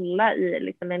det hålla i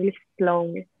liksom en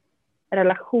livslång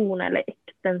relation eller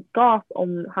äktenskap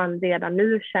om han redan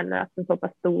nu känner att en så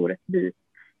pass stor bit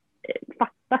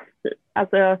fattas typ.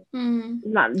 Alltså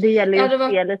det gäller ju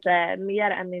att se lite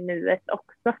mer än i nuet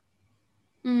också.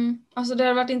 Alltså det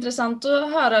har varit intressant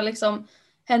att höra liksom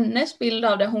hennes bild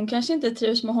av det. Hon kanske inte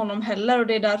trivs med honom heller, och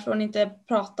det är därför hon inte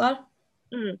pratar.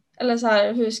 Eller så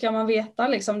här, hur ska man veta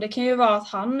liksom? Det kan ju vara att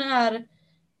han är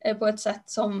på ett sätt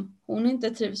som hon inte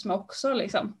trivs med också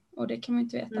liksom. Och det kan man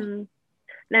inte veta.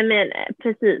 Nej, men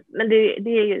precis. Men det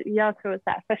är ju, jag tror så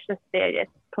här, första steget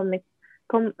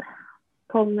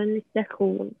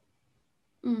kommunikation.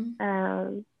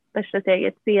 Första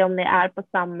steget, se om ni är på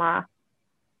samma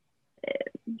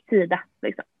sida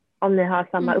liksom. Om ni har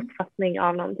samma uppfattning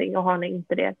av någonting, och har ni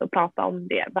inte det så prata om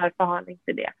det. Varför har ni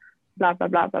inte det? Bla bla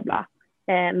bla bla bla.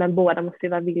 Men båda måste ju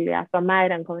vara villiga att vara med i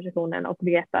den konversationen och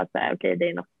veta att okej, det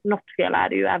är något fel är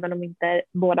det ju, även om inte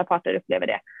båda parter upplever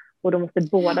det. Och då måste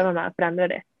båda vara med och förändra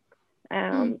det.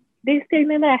 Det är steg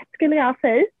nummer 1 skulle jag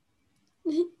säga.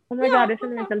 Oh my god, det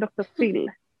känner mig som Dr.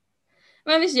 Phil.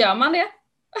 Men visst gör man det?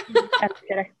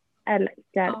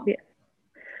 Älskar det.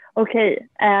 Okej.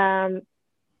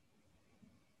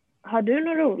 Har du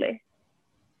något roligt?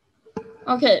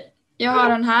 Okej, jag har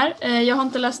den här. Jag har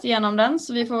inte läst igenom den,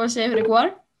 så vi får väl se hur det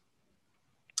går.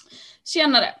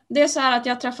 Tjenare, det är så här att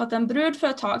jag har träffat en brud för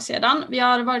ett tag sedan. Vi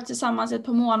har varit tillsammans ett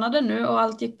par månader nu och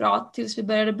allt gick bra tills vi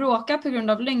började bråka på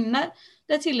grund av lögner,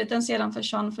 där tilliten sedan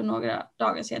försvann för några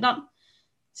dagar sedan.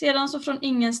 Sedan så från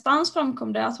ingenstans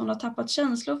framkom det att hon har tappat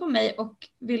känslor för mig och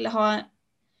ville ha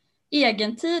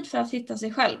egen tid för att hitta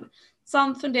sig själv,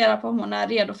 samt fundera på om hon är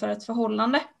redo för ett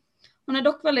förhållande. Hon är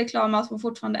dock väldigt klar med att hon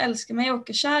fortfarande älskar mig och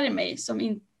är kär i mig,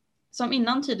 som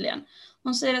innan tydligen.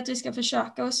 Hon säger att vi ska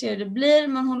försöka och se hur det blir,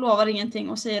 men hon lovar ingenting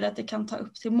och säger att det kan ta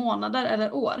upp till månader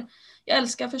eller år. Jag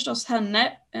älskar förstås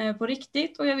henne på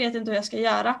riktigt och jag vet inte hur jag ska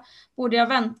göra. Borde jag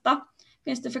vänta?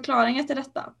 Finns det förklaringar till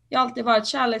detta? Jag har alltid varit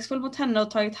kärleksfull mot henne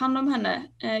och tagit hand om henne,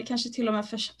 kanske till och med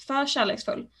för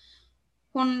kärleksfull.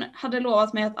 Hon hade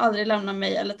lovat mig att aldrig lämna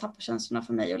mig eller tappa känslorna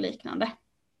för mig och liknande.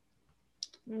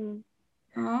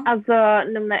 Ja. Alltså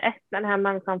nummer 1, den här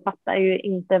människan fattar ju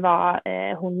inte vad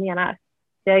hon menar.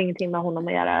 Det har ingenting med honom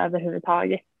att göra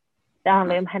överhuvudtaget. Det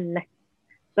handlar ju om henne.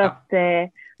 Så att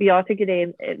jag tycker det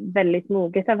är väldigt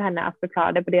moget av henne att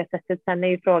förklara det på det sättet. Sen är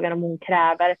ju frågan om hon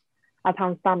kräver att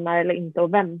han stannar eller inte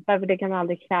och väntar. För det kan man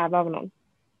aldrig kräva av någon.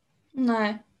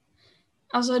 Nej.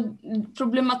 Alltså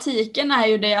problematiken är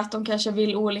ju det att de kanske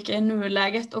vill olika i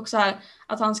nuläget. Och så här,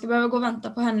 att han ska behöva gå och vänta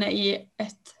på henne i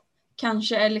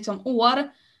kanske liksom år.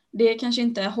 Det kanske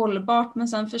inte är hållbart. Men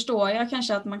sen förstår jag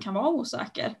kanske att man kan vara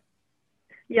osäker.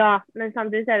 Ja, men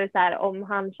samtidigt är det så här, om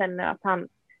han känner att han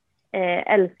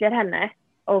älskar henne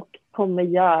och kommer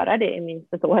göra det i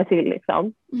minst ett år till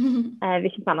liksom.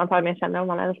 Vilket man antagligen känner om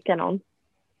man älskar någon.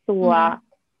 Så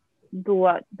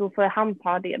då får han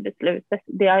ta det beslutet.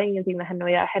 Det har ingenting med henne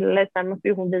att göra heller. Sen måste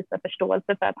ju hon visa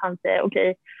förståelse för att han säger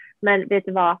okej, men vet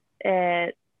du vad?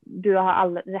 Du har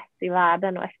all rätt i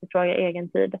världen och efterfråga egen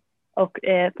tid och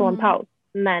få en paus.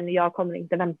 Men jag kommer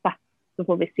inte vänta. Så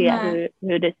får vi se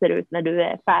hur det ser ut när du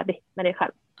är färdig med dig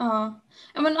själv. Ja,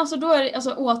 men alltså då är det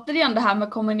alltså, återigen det här med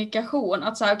kommunikation.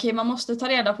 Att så här, okej, man måste ta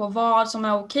reda på vad som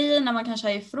är okej när man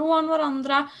kanske är ifrån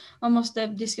varandra. Man måste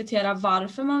diskutera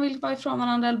varför man vill vara ifrån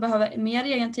varandra eller behöver mer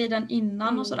egen tid än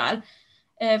innan och sådär.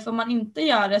 För om man inte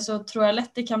gör det så tror jag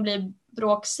lätt det kan bli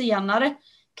bråk senare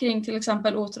kring till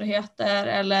exempel otroheter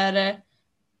eller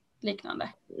liknande.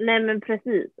 Nej, men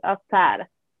precis. Att så här,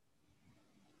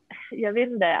 jag vet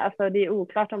inte, alltså det är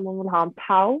oklart om hon vill ha en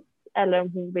paus eller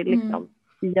om hon vill liksom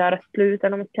göra slut,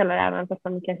 eller om man ska kalla det, även fast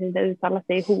de kanske inte uttalar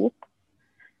sig ihop.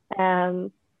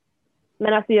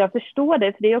 Men alltså jag förstår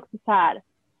det, för det är också så här,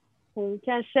 hon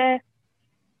kanske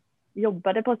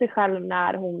jobbade på sig själv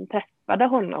när hon träffade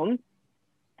honom.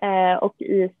 Och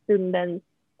i stundens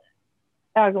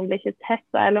ögonblickets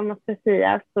hetta, eller om man ska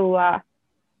säga, så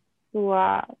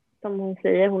som hon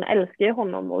säger, hon älskar ju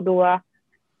honom, och då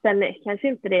sen kanske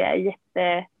inte det är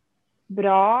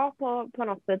jättebra på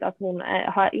något sätt att hon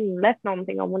har inlett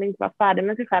någonting om hon inte var färdig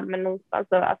med sig själv, men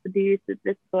alltså det är ju typ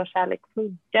lite så kärlek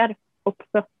funkar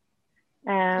också.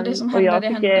 Och det som händer, det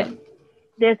händer.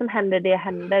 Det som händer, det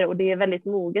händer, och det är väldigt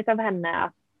moget av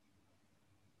henne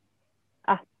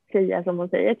att säga som hon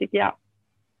säger, tycker jag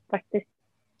faktiskt.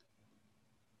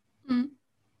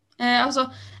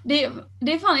 Alltså,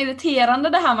 det är fan irriterande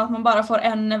det här med att man bara får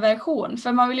en version.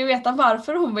 För man vill ju veta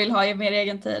varför hon vill ha mer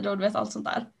egen tid och du vet allt sånt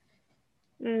där.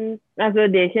 Alltså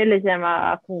det kan ju lika gärna vara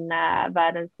att hon är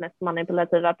världens mest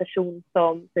manipulativa person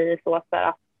som säger så för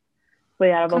att få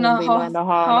göra vad hon vill och ändå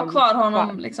ha kvar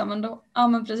honom liksom ändå. Ja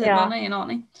men precis, man har ingen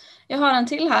aning. Jag har en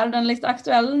till här, den är lite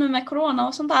aktuell nu med corona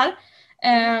och sånt där.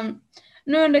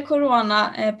 Nu under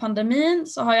coronapandemin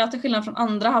så har jag till skillnad från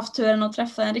andra haft turen att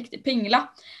träffa en riktig pingla.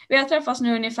 Vi har träffats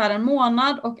nu ungefär en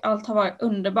månad och allt har varit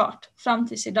underbart fram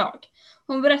tills idag.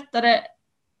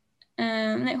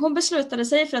 Hon beslutade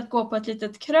sig för att gå på ett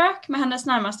litet krök med hennes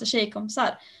närmaste tjejkompisar.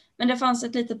 Men det fanns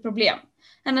ett litet problem.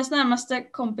 Hennes närmaste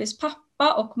kompis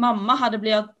pappa och mamma hade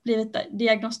blivit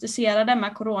diagnostiserade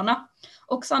med corona.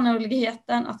 Och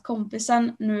sannolikheten att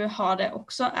kompisen nu har det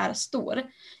också är stor.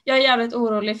 Jag är jävligt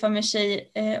orolig för min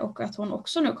tjej och att hon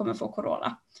också nu kommer få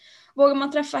corona. Vågar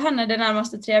man träffa henne de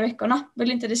närmaste 3 veckorna?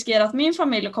 Vill inte riskera att min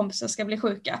familj och kompisar ska bli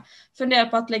sjuka. Funderar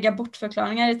på att lägga bort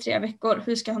förklaringar i 3 veckor.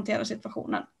 Hur ska jag hantera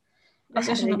situationen?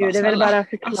 Alltså jag känner bara, det är väl bara att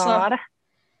förklara. Alltså,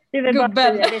 det är väl gubben. Bara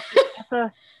att säga det. Alltså,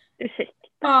 ursäkta.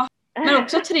 Ja, men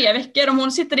också 3 veckor. Om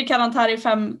hon sitter i karantän i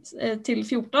 5 till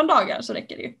 14 dagar så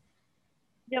räcker det ju.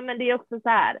 Ja, men det är också så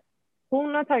här.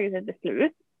 Hon har tagit ett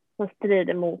beslut som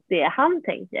strider mot det han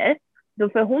tänker. Då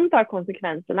får hon ta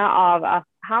konsekvenserna av att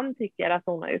han tycker att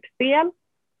hon har gjort fel.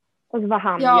 Och så får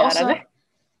han göra det.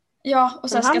 Ja, och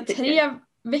sen ska 3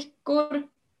 veckor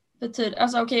betyda...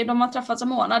 Alltså okej, de har träffats en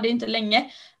månad, det är inte länge.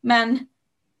 Men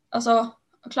alltså,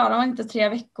 klarar man inte 3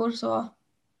 veckor så...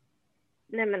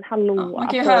 Nej men hallå. Ja, man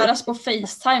kan ju höras på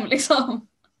FaceTime liksom.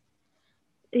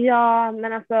 Ja,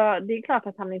 men alltså det är klart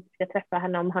att han inte ska träffa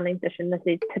henne om han inte känner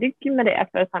sig trygg med det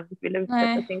för att han inte vill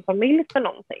utsätta sin familj för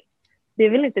någonting. Det är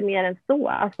väl inte mer än så.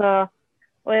 Alltså,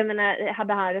 och jag menar,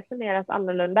 hade han resonerat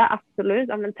annorlunda, absolut,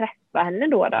 ja, men träffa henne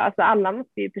då. Alltså alla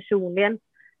måste ju personligen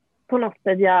på något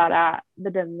sätt göra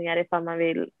bedömningar ifall man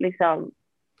vill liksom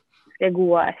ska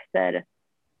gå efter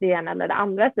det ena eller det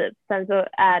andra typ. Sen så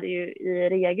är det ju i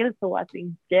regel så att vi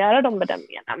inte ska göra de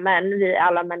bedömningarna, men vi är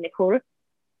alla människor.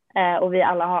 Och vi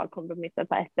alla har kompromissat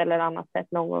på ett eller annat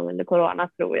sätt någon gång under corona,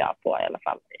 tror jag på i alla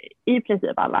fall. I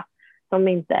princip alla som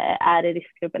inte är i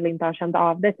riskgrupp eller inte har känt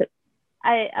av det. Typ.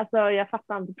 Nej, alltså jag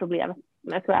fattar inte problemet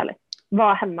med så ärligt.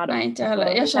 Var hemma då. Nej, inte heller.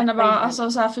 Jag känner bara, alltså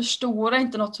så här, förstora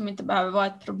inte något som inte behöver vara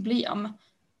ett problem.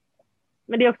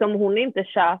 Men det är också om hon inte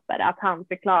köper att han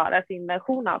förklarar sin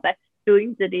version av det, då är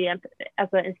inte det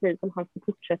en stil som han ska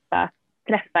fortsätta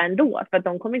träffa ändå. För att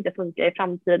de kommer inte funka i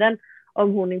framtiden.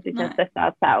 Om hon inte kan sätta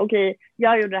att okej,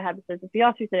 jag gjorde det här beslutet för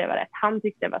jag tyckte det var rätt. Han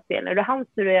tyckte det var fel. Nu är det hans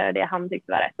tur att göra det han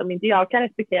tyckte var rätt. Om inte jag kan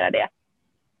respektera det,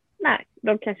 nej,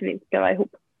 då kanske vi inte ska vara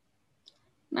ihop.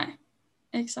 Nej,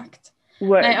 exakt.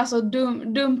 Word. Nej, alltså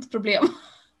dumt problem.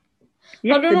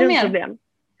 Har du något mer? Problem.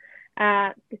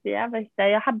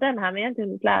 Jag hade den här men jag har inte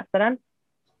hunnit läsa den.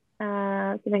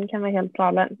 Så den kan vara helt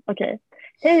galen. Okej.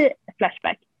 Hej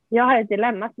Flashback. Jag har ett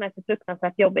dilemma som är så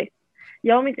fruktansvärt jobbigt.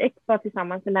 Jag och mitt ex var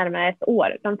tillsammans i närmare 1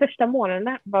 år. De första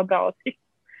månaderna var bra och tryggt.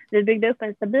 Vi byggde upp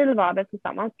en stabil vardag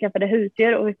tillsammans, skaffade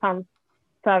husdjur och vi fanns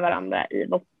för varandra i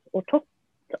vått och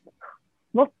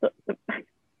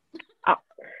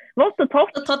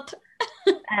torrt.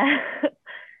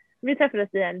 Vi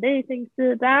träffades i en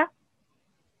dejtingsida.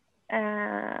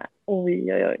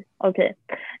 Okej.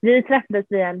 Vi träffades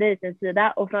via en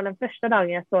dejtingsida och från den första dagen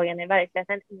jag såg henne i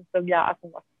verkligheten insåg jag att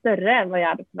hon var större än vad jag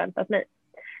hade förväntat mig.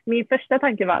 Min första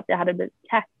tanke var att jag hade blivit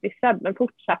catfishad men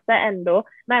fortsatte ändå.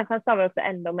 Människan stavar också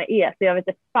ändå med E, så jag vet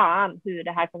inte fan hur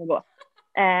det här kommer gå.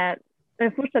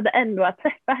 Jag fortsatte ändå att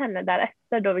träffa henne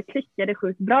därefter då vi klickade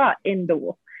sjukt bra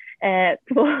ändå.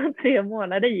 2-3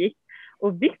 månader gick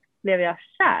och visst blev jag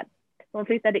kär. Hon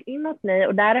flyttade in hos mig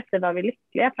och därefter var vi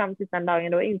lyckliga fram till den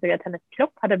dagen då jag insåg att hennes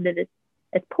kropp hade blivit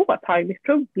ett påtagligt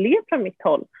problem från mitt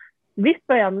håll. Visst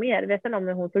var jag medveten om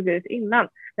hur hon såg ut innan,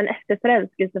 men efter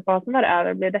förälskelsefasen var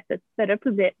över blev detta ett större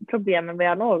problem än vad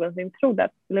jag någonsin trodde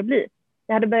att det skulle bli.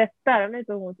 Jag hade börjat störa mig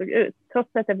på hur hon såg ut, trots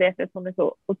att jag vet att hon är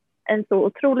en så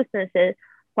otroligt fin tjej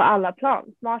på alla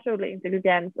plan. Smart, rolig,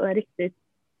 intelligent och en riktigt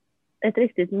ett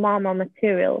riktigt mama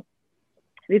material.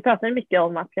 Vi pratar mycket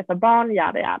om att skaffa barn,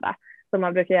 jada, som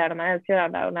man brukar göra när man älskar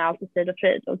varandra och när allt är frid och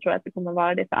fröjd och tror att det kommer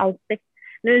vara det för alltid.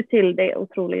 Nu till det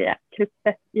otroliga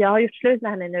kruxet. Jag har gjort slut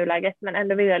med henne i nuläget, men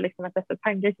ändå vill jag liksom att dessa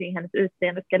tankar kring hennes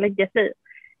utseende ska lägga sig.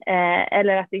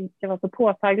 Eller att det inte ska vara så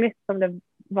påtagligt som det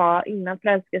var innan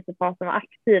förälskelsefasen var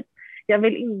aktiv. Jag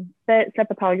vill inte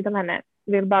släppa taget om henne.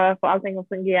 Jag vill bara få allting att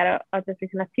fungera och att jag ska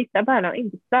kunna titta på henne och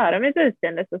inte störa mitt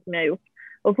utseende så som jag har gjort.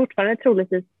 Och fortfarande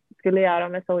troligtvis skulle göra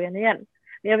om jag såg henne igen.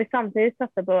 Men jag vill samtidigt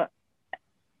satsa på...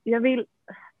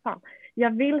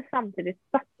 Jag vill samtidigt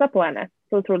satsa på henne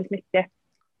så otroligt mycket.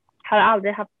 Har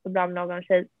aldrig haft så bra med någon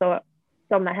tjej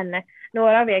som med henne.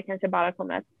 Några av er kanske bara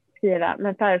kommer att skriva,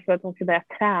 men föreslår att hon ska börja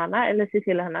träna eller se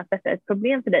till henne att detta är ett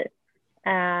problem för dig.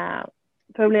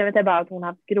 Problemet är bara att hon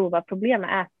har haft grova problem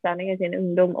med ätstörningar i sin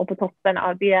ungdom och på toppen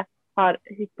av det har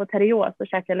hypoterios och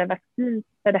käkar vaccin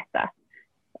för detta.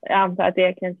 Jag antar att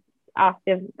det kan...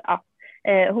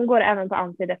 Hon går även på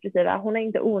antidepressiva. Hon är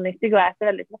inte onyttig och äter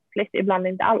väldigt måttligt. Ibland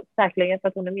inte alls, säkerligen för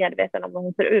att hon är medveten om hur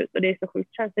hon ser ut. Och det är så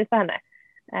sjukt känsligt för henne.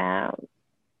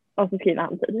 Och så skriver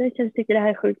han: ni kanske tycker det här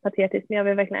är sjukt patetiskt, men jag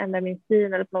vill verkligen ändra min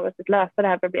syn eller på något sätt lösa det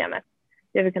här problemet.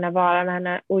 Jag vill kunna vara med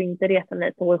henne och inte reta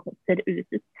mig på hur hon ser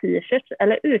ut i t-shirt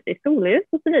eller ute i solljus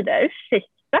och så vidare.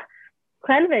 Ursäkta.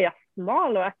 Själv är jag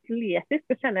smal och atletisk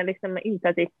och känner liksom inte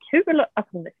att det är kul att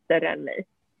hon är större än mig.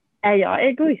 Är jag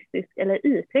egoistisk eller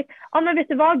ytlig? Ja, men vet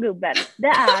du vad, gubben? Det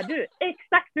är du.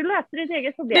 Exakt, du löser ditt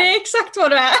eget problem. Det är exakt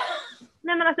vad du är.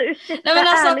 Nej, men alltså, ursäkta. Nej,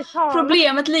 men alltså,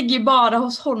 problemet ligger ju bara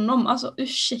hos honom. Alltså,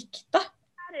 ursäkta.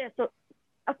 Det är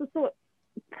så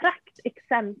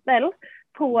praktexempel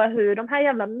på hur de här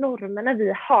jävla normerna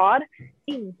vi har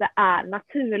inte är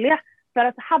naturliga. För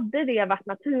att hade det varit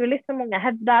naturligt, som många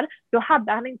hävdar, då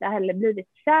hade han inte heller blivit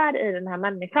kär i den här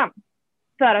människan.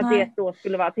 För att det då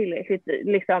skulle vara tillräckligt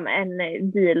liksom en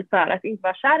deal för att inte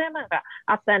vara kär i en människa.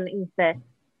 Att den inte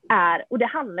är, och det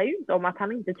handlar ju inte om att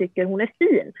han inte tycker hon är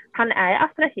fin. Han är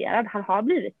attraherad, han har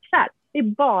blivit kär. Det är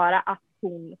bara att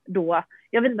hon då,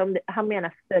 jag vet inte om han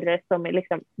menar större som är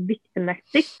liksom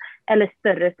viktmässigt eller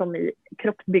större som i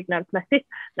kroppsbyggnadsmässigt.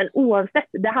 Men oavsett,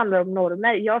 det handlar om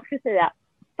normer. Jag skulle säga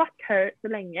fuck her så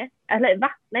länge. Eller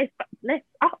va? Nej,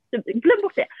 glöm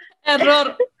bort det.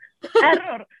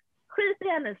 Error. Skit i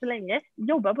henne så länge.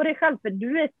 Jobba på dig själv, för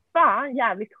du är fan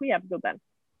jävligt skev, gubben.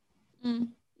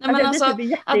 Nej, men alltså,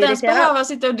 att ens behöva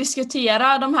sitta och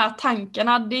diskutera de här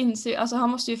tankarna, alltså, han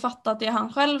måste ju fatta att det är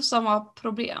han själv som har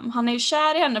problem. Han är ju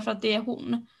kär i henne för att det är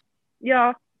hon.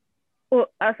 Ja, och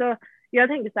alltså jag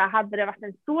tänkte så här, hade det varit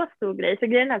en så stor grej, så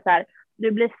grejen är så här,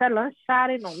 du blir sällan kär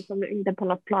i någon som du inte på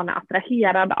något plan är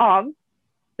attraherad av.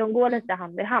 De går lite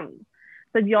hand i hand.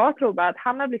 Så jag tror bara att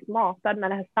han har blivit matad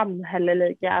med det här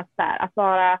samhälleliga, att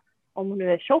vara, om hon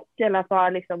nu är tjock eller att vara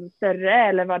liksom större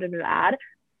eller vad det nu är,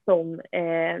 som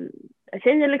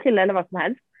tjej eller kille eller vad som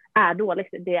helst, är dåligt.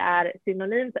 Det är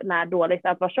synonymt med dåligt.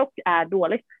 Att vara tjock är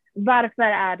dåligt. Varför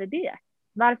är det?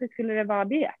 Varför skulle det vara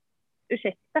det?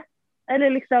 Ursäkta. Eller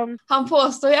liksom... Han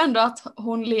påstår ju ändå att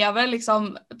hon lever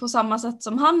liksom på samma sätt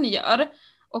som han gör.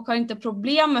 Och har inte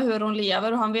problem med hur hon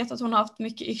lever. Och han vet att hon har haft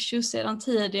mycket issues sedan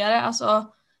tidigare. Alltså,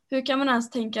 hur kan man ens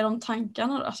tänka de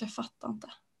tankarna då? Alltså, jag fattar inte.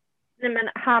 Nej, men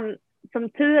han, som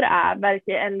tur är,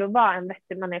 verkar ändå vara en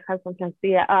vettig människa som kan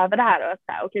se över det här och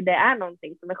säga, okej, det är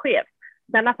någonting som är skevt.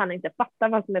 Sen att han inte fattar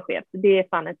vad som är skevt, det är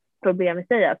fan ett problem i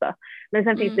sig alltså. Men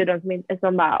sen finns det ju de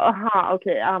som bara,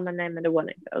 okej, ja men nej, men det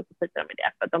går inte. Och så sitter de i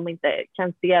det för att de inte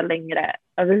kan se längre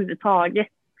överhuvudtaget.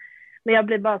 Men jag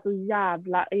blir bara så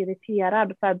jävla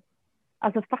irriterad för att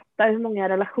alltså fatta hur många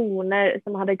relationer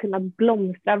som hade kunnat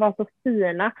blomstra, vara så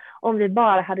fina om vi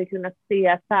bara hade kunnat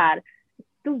se så här,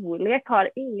 storlek har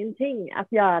ingenting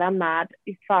att göra med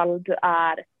ifall du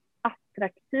är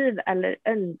attraktiv eller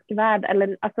önskvärd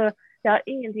eller alltså jag har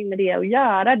ingenting med det att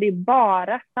göra. Det är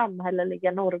bara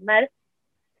samhälleliga normer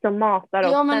som matar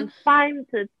oss. Men fine,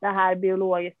 typ det här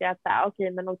biologiska att säga,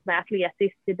 okej, men någon som är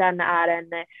atletisk, den är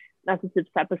en alltså typ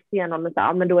så här på stenåldern,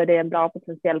 så men då är det en bra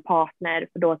potentiell partner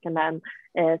för då kan den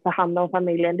ta hand om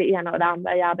familjen, det ena och det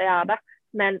andra, jada.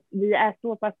 Men vi är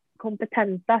så pass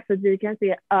kompetenta så att vi kan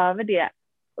se över det.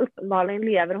 Uppenbarligen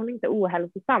lever hon inte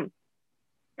ohälsosamt.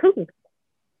 Punkt.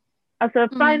 Alltså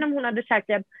fine om hon hade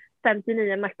käkat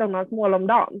 59 McDonalds mål om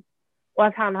dagen och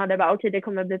att han hade bara, okej, det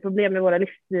kommer bli problem med våra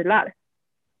livsstilar.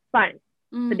 Fine.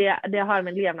 För det har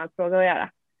med levnadsfråga att göra.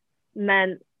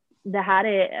 Men det här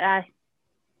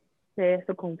det är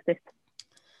så konstigt.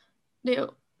 Det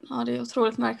är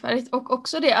otroligt märkvärdigt. Och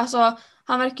också det, alltså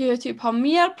han verkar ju typ ha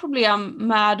mer problem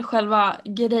med själva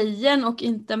grejen och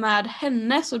inte med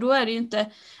henne. Så då är det ju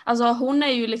inte, alltså hon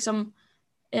är ju liksom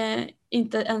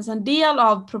inte ens en del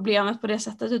av problemet på det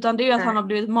sättet, utan det är ju att han har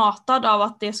blivit matad av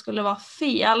att det skulle vara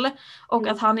fel och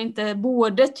att han inte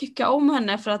borde tycka om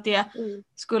henne för att det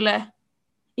skulle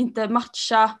inte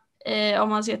matcha om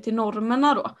man ser till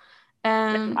normerna då.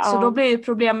 Så då blir ju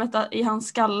problemet i hans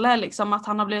skalle liksom, att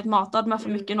han har blivit matad med för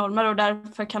mycket normer och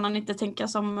därför kan han inte tänka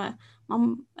som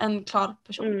en klar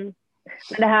person.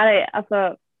 Men det här är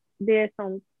alltså, det är ett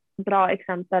sånt bra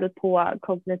exempel på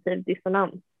kognitiv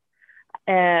dissonans.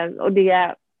 Och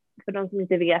det, för de som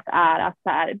inte vet, är att så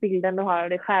här, bilden du har av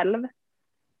dig själv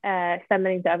stämmer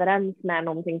inte överens med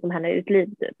någonting som händer i ditt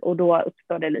liv typ, och då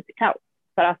uppstår det lite kaos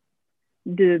för att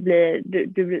du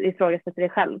ifrågasätter dig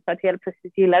själv för att helt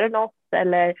plötsligt gillar du något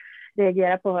eller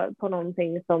reagerar på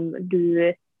någonting som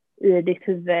du i ditt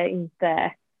huvud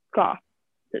inte ska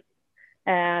typ.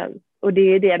 Och det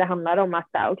är det handlar om, att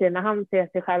okej, när han ser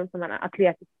sig själv som en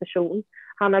atletisk person,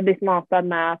 han har blivit matad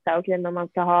med att okej, när man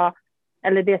ska ha,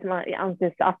 eller det som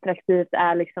anses attraktivt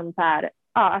är liksom så här,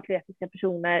 atletiska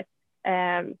personer,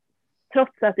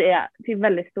 trots att det är till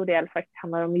väldigt stor del faktiskt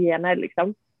handlar om gener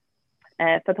liksom.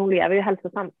 För att hon lever ju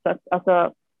hälsosamt, så att,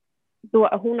 alltså, då,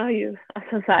 hon har ju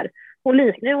alltså, så här, hon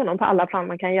liknar ju honom på alla plan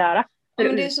man kan göra.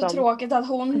 Men det är så tråkigt att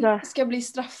hon ska bli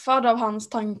straffad av hans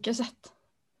tankesätt.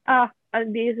 Ja,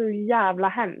 det är så jävla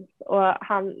hemskt. Och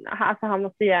han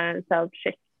måste göra en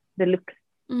self-check deluxe.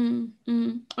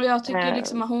 Och jag tycker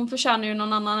liksom att hon förtjänar ju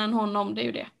någon annan än honom, det är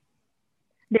ju det.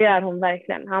 Det gör hon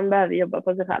verkligen. Han behöver jobba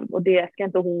på sig själv. Och det ska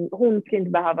inte hon ska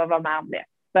inte behöva vara med om det.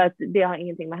 För att det har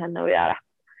ingenting med henne att göra.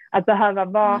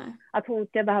 Att hon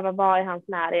ska behöva vara i hans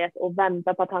närhet och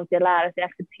vänta på att han ska lära sig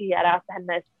acceptera att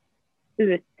hennes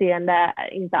utseende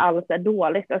inte alls är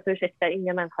dåligt. Alltså ursäkta,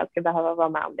 ingen människa ska behöva vara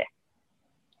med om det.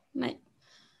 Nej.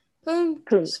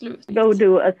 Punkt. Slut. Go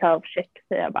do a self-check,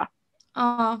 säger jag bara.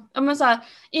 Ja, men så här,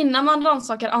 innan man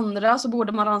rannsakar andra så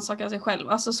borde man rannsaka sig själv.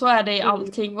 Alltså så är det i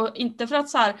allting. Och inte för att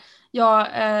så här, jag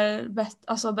är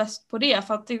bäst på det.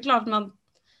 För att det är klart att man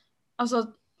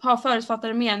har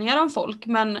förutfattade meningar om folk.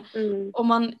 Men om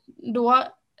man då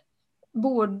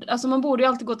man borde ju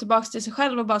alltid gå tillbaka till sig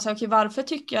själv och bara säga okej, varför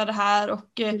tycker jag det här?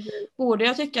 Och borde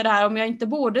jag tycka det här? Om jag inte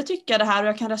borde tycka det här och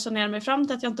jag kan resonera mig fram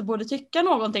till att jag inte borde tycka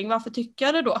någonting, varför tycker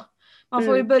jag det då? Man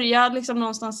får ju börja liksom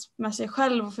någonstans med sig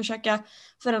själv och försöka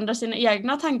förändra sina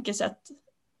egna tankesätt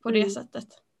på det sättet.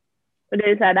 Och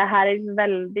det är så här, det här är ett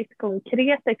väldigt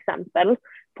konkret exempel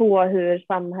på hur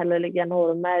samhälleliga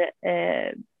normer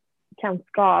kan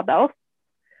skada oss.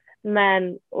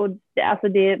 Men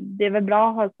det är väl bra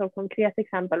att ha ett så konkret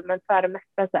exempel, men för det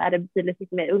mesta så är det betydligt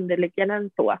mycket mer underliggande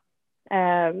än så.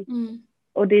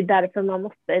 Och det är därför man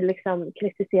måste liksom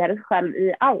kritisera sig själv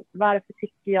i allt. Varför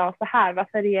tycker jag så här?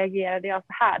 Varför reagerade jag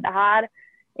så här? Det här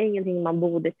är ingenting man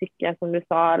borde tycka, som du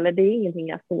sa, eller det är ingenting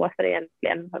jag står för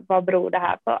egentligen. Vad beror det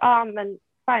här på? Men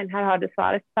fine, här har du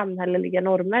svaret, samhälleliga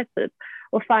normer typ.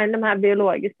 Och fine, de här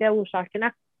biologiska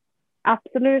orsakerna.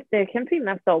 Absolut, det kan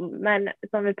finnas dem, men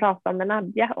som vi pratade om med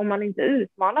Nadja, om man inte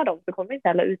utmanar dem så kommer vi inte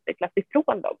heller utvecklas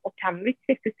ifrån dem. Och kan vi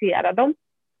kritisera dem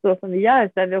så som vi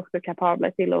gör, så är vi också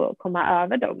kapabla till att komma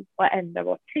över dem och ändra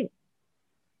vårt kring.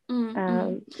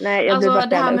 Alltså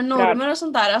det här med normer och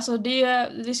sånt där, alltså det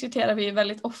diskuterar vi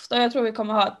väldigt ofta. Jag tror vi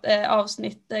kommer ha ett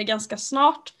avsnitt ganska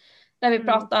snart där vi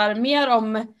pratar mer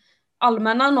om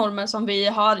allmänna normer som vi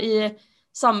har i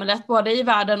samhället, både i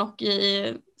världen och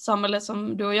i samhället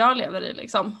som du och jag lever i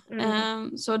liksom.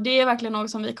 Så det är verkligen något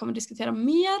som vi kommer diskutera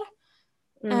mer.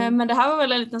 Men det här var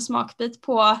väl en liten smakbit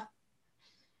på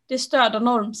det stöd- och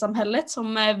normsamhället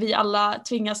som vi alla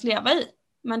tvingas leva i.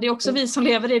 Men det är också vi som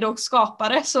lever i det och skapar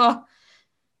det, så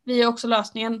vi är också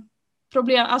lösningen.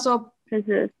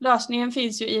 Lösningen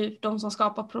finns ju i de som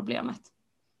skapar problemet.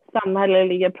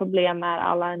 Samhälleliga problem är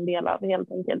alla en del av,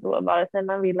 helt enkelt. Och vare sig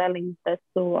man vill eller inte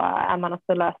så är man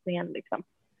också lösningen liksom.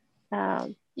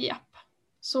 Japp.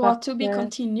 Så to be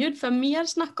continued för mer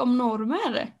snack om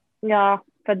normer. Ja,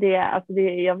 för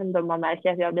jag vet inte om man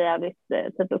märker att jag blir jävligt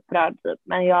typ upprörd typ.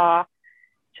 Men jag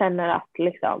känner att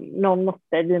liksom,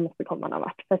 vi måste komma någon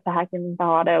vart, för så här kan vi inte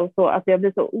ha det. Och så, alltså jag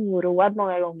blir så oroad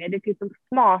många gånger. Det finns så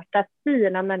smarta,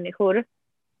 fina människor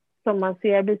som man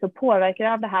ser blir så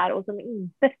påverkade av det här och som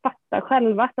inte fattar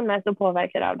själva, som är så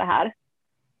påverkade av det här.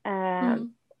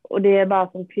 Och det är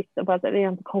bara som kvittar på att vi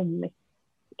har inte kommit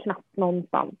knappt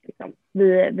någonstans. Liksom.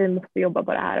 Vi måste jobba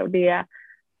på det här, och det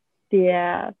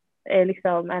är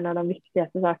liksom en av de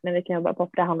viktigaste sakerna vi kan jobba på.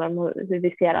 För det handlar om hur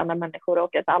vi ser andra människor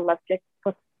och att alla ska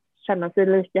få känna sig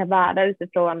lika värda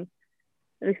utifrån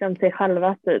liksom sig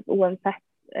själva typ, oavsett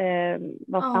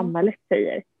vad samhället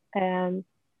säger.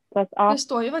 Så att, det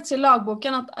står ju faktiskt i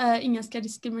lagboken att ingen ska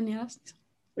diskrimineras.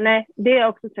 Nej, det är jag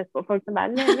också trött på. Folk som bara,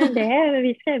 nej men det här,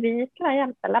 vi ska vara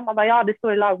jämställda. Man bara, ja det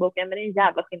står i lagboken men det är en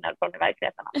jävla skillnad från i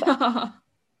verkligheten. Alltså.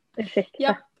 Ursäkta.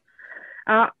 Ja.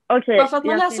 Ja, okej. Bara för att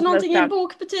man läser någonting i en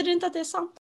bok betyder inte att det är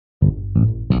sant.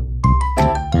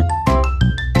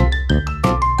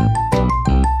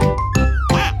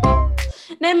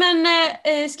 Nej men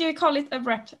ska vi kolla lite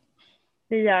wrap?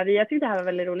 Det gör vi. Jag tyckte det här var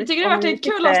väldigt roligt. Jag tycker det har varit ett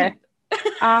kul avsnitt.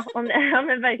 Ja,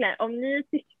 men verkligen. Om ni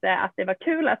tyckte att det var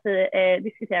kul att vi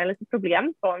diskuterar lite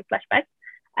problem från Flashback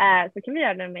så kan vi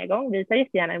göra det mer gång. Vi tar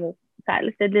jättegärna emot så här,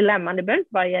 lite dilemman. Det behöver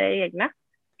inte vara era egna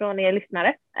från er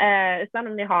lyssnare. Utan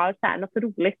om ni har så här, något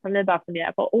roligt som ni bara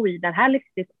funderar på. Oj, den här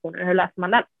livssituationen, hur löser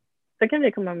man den? Så kan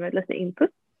vi komma med lite input.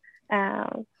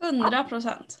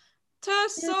 100%.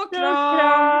 Tuss och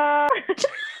kram!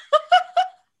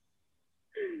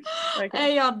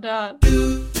 Okay. Jag dör.